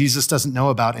up that Jesus doesn't know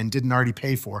about and didn't already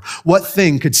pay for? What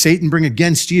thing could Satan bring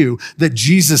against you that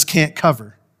Jesus can't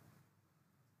cover?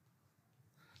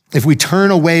 If we turn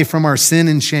away from our sin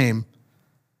and shame,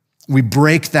 we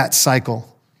break that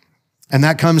cycle. And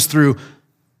that comes through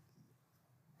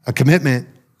a commitment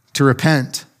to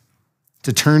repent,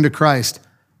 to turn to Christ,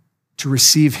 to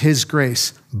receive his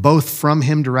grace, both from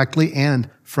him directly and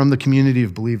from the community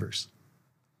of believers.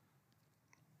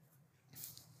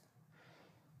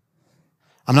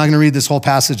 I'm not going to read this whole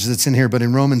passage that's in here, but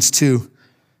in Romans 2,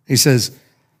 he says,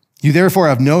 you therefore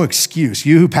have no excuse,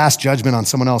 you who pass judgment on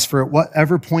someone else, for at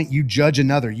whatever point you judge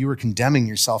another, you are condemning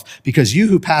yourself, because you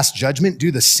who pass judgment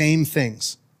do the same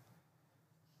things.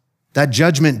 That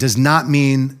judgment does not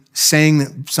mean saying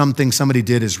that something somebody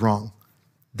did is wrong.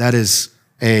 That is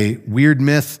a weird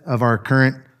myth of our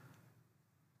current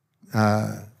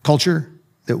culture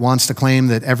that wants to claim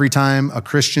that every time a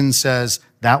Christian says,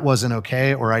 that wasn't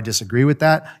okay, or I disagree with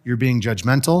that, you're being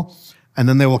judgmental, and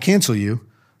then they will cancel you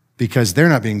because they're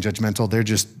not being judgmental, they're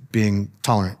just being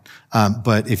tolerant.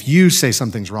 But if you say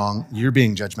something's wrong, you're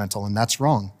being judgmental, and that's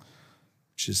wrong,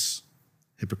 which is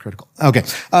hypocritical. Okay,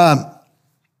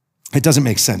 it doesn't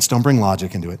make sense. Don't bring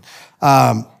logic into it.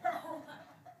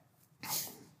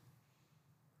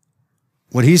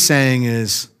 What he's saying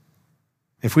is,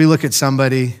 if we look at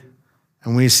somebody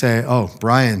and we say, oh,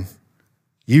 Brian,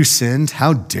 you sinned?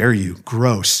 How dare you?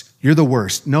 Gross. You're the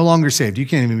worst. No longer saved. You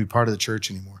can't even be part of the church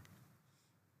anymore.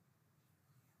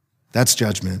 That's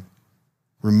judgment.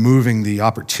 Removing the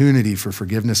opportunity for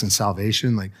forgiveness and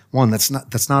salvation. Like, one, that's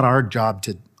not our job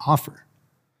to offer.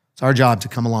 It's our job to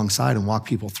come alongside and walk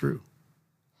people through.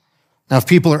 Now, if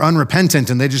people are unrepentant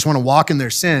and they just want to walk in their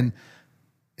sin,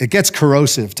 it gets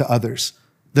corrosive to others.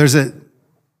 There's an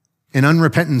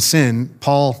unrepentant sin.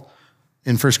 Paul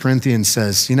in 1 Corinthians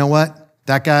says, you know what?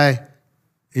 That guy,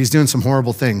 he's doing some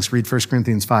horrible things. Read 1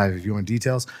 Corinthians 5 if you want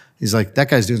details. He's like, that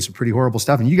guy's doing some pretty horrible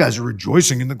stuff, and you guys are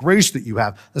rejoicing in the grace that you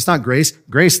have. That's not grace.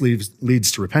 Grace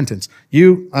leads to repentance. I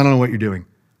don't know what you're doing.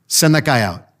 Send that guy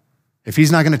out. If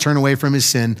he's not going to turn away from his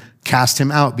sin, cast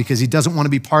him out, because he doesn't want to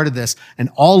be part of this.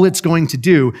 And all it's going to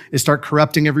do is start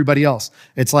corrupting everybody else.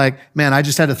 It's like, man, I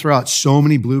just had to throw out so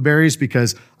many blueberries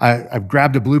because I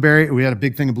grabbed a blueberry. We had a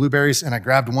big thing of blueberries, and I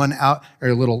grabbed one out, or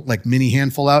a little like mini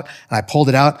handful out, and I pulled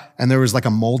it out, and there was like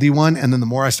a moldy one. And then the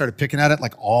more I started picking at it,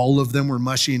 like all of them were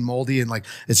mushy and moldy, and like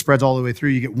it spreads all the way through.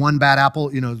 You get one bad apple,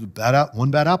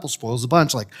 one bad apple spoils a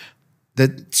bunch. Like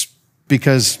that's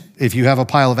because if you have a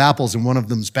pile of apples and one of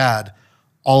them's bad,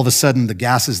 all of a sudden the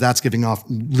gases that's giving off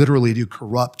literally do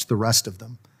corrupt the rest of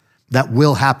them. That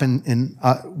will happen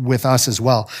with us as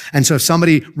well. And so if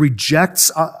somebody rejects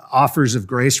offers of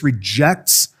grace,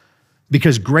 rejects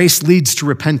because grace leads to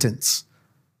repentance.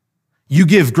 You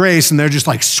give grace and they're just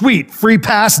like, sweet, free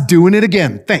pass, doing it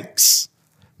again. Thanks.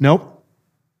 Nope.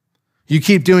 You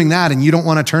keep doing that and you don't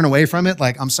want to turn away from it.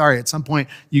 Like, I'm sorry, at some point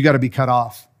you got to be cut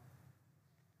off.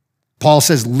 Paul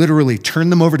says literally, turn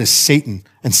them over to Satan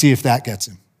and see if that gets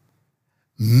him.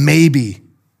 Maybe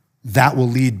that will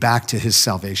lead back to his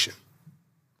salvation.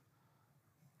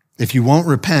 If you won't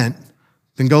repent,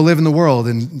 then go live in the world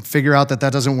and figure out that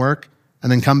doesn't work, and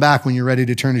then come back when you're ready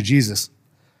to turn to Jesus.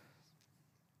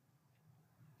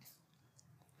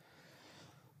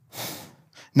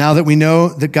 Now that we know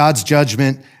that God's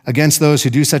judgment against those who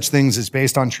do such things is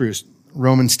based on truth,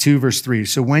 Romans 2, verse 3.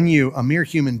 So when you, a mere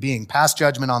human being, pass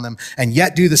judgment on them and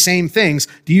yet do the same things,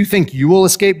 do you think you will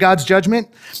escape God's judgment?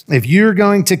 If you're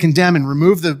going to condemn and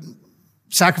remove the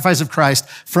sacrifice of Christ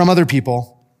from other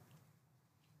people,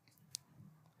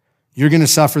 you're going to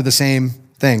suffer the same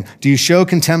thing. Do you show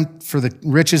contempt for the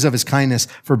riches of his kindness,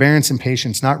 forbearance, and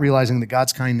patience, not realizing that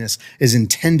God's kindness is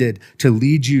intended to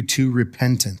lead you to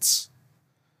repentance?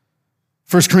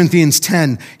 1 Corinthians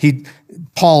 10,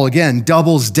 Paul again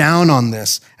doubles down on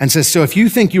this and says, so if you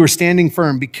think you are standing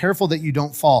firm, be careful that you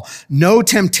don't fall. No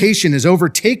temptation has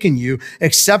overtaken you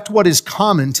except what is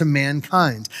common to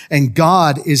mankind. And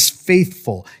God is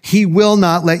faithful. He will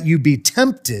not let you be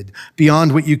tempted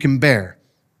beyond what you can bear.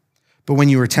 But when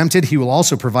you are tempted, he will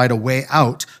also provide a way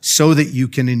out so that you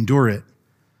can endure it.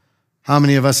 How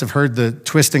many of us have heard the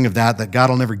twisting of that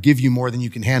God will never give you more than you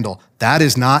can handle? That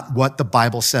is not what the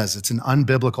Bible says. It's an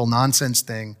unbiblical nonsense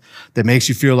thing that makes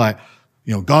you feel like,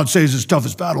 God saves his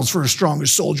toughest battles for his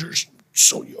strongest soldiers.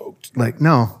 So yoked. Like,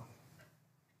 no.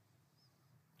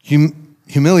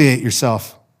 Humiliate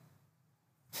yourself.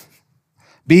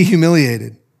 Be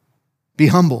humiliated. Be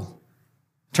humble.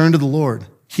 Turn to the Lord.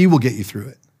 He will get you through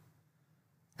it.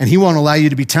 And he won't allow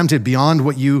you to be tempted beyond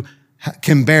what you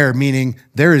can bear, meaning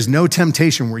there is no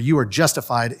temptation where you are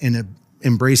justified in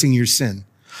embracing your sin.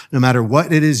 No matter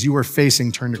what it is you are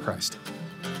facing, turn to Christ.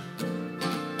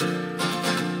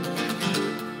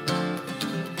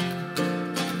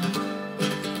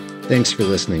 Thanks for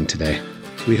listening today.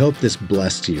 We hope this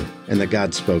blessed you and that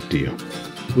God spoke to you.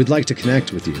 We'd like to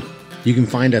connect with you. You can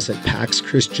find us at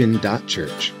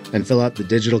paxchristian.church and fill out the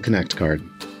digital connect card.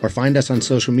 Or find us on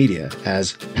social media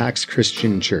as PAX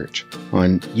Christian Church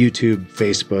on YouTube,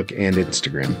 Facebook, and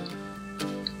Instagram.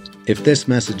 If this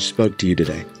message spoke to you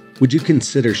today, would you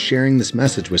consider sharing this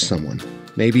message with someone?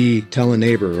 Maybe tell a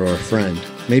neighbor or a friend.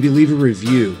 Maybe leave a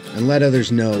review and let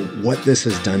others know what this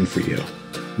has done for you.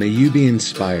 May you be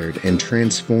inspired and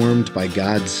transformed by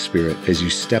God's Spirit as you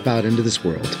step out into this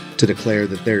world to declare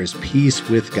that there is peace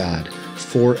with God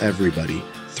for everybody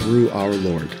through our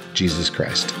Lord Jesus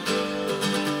Christ.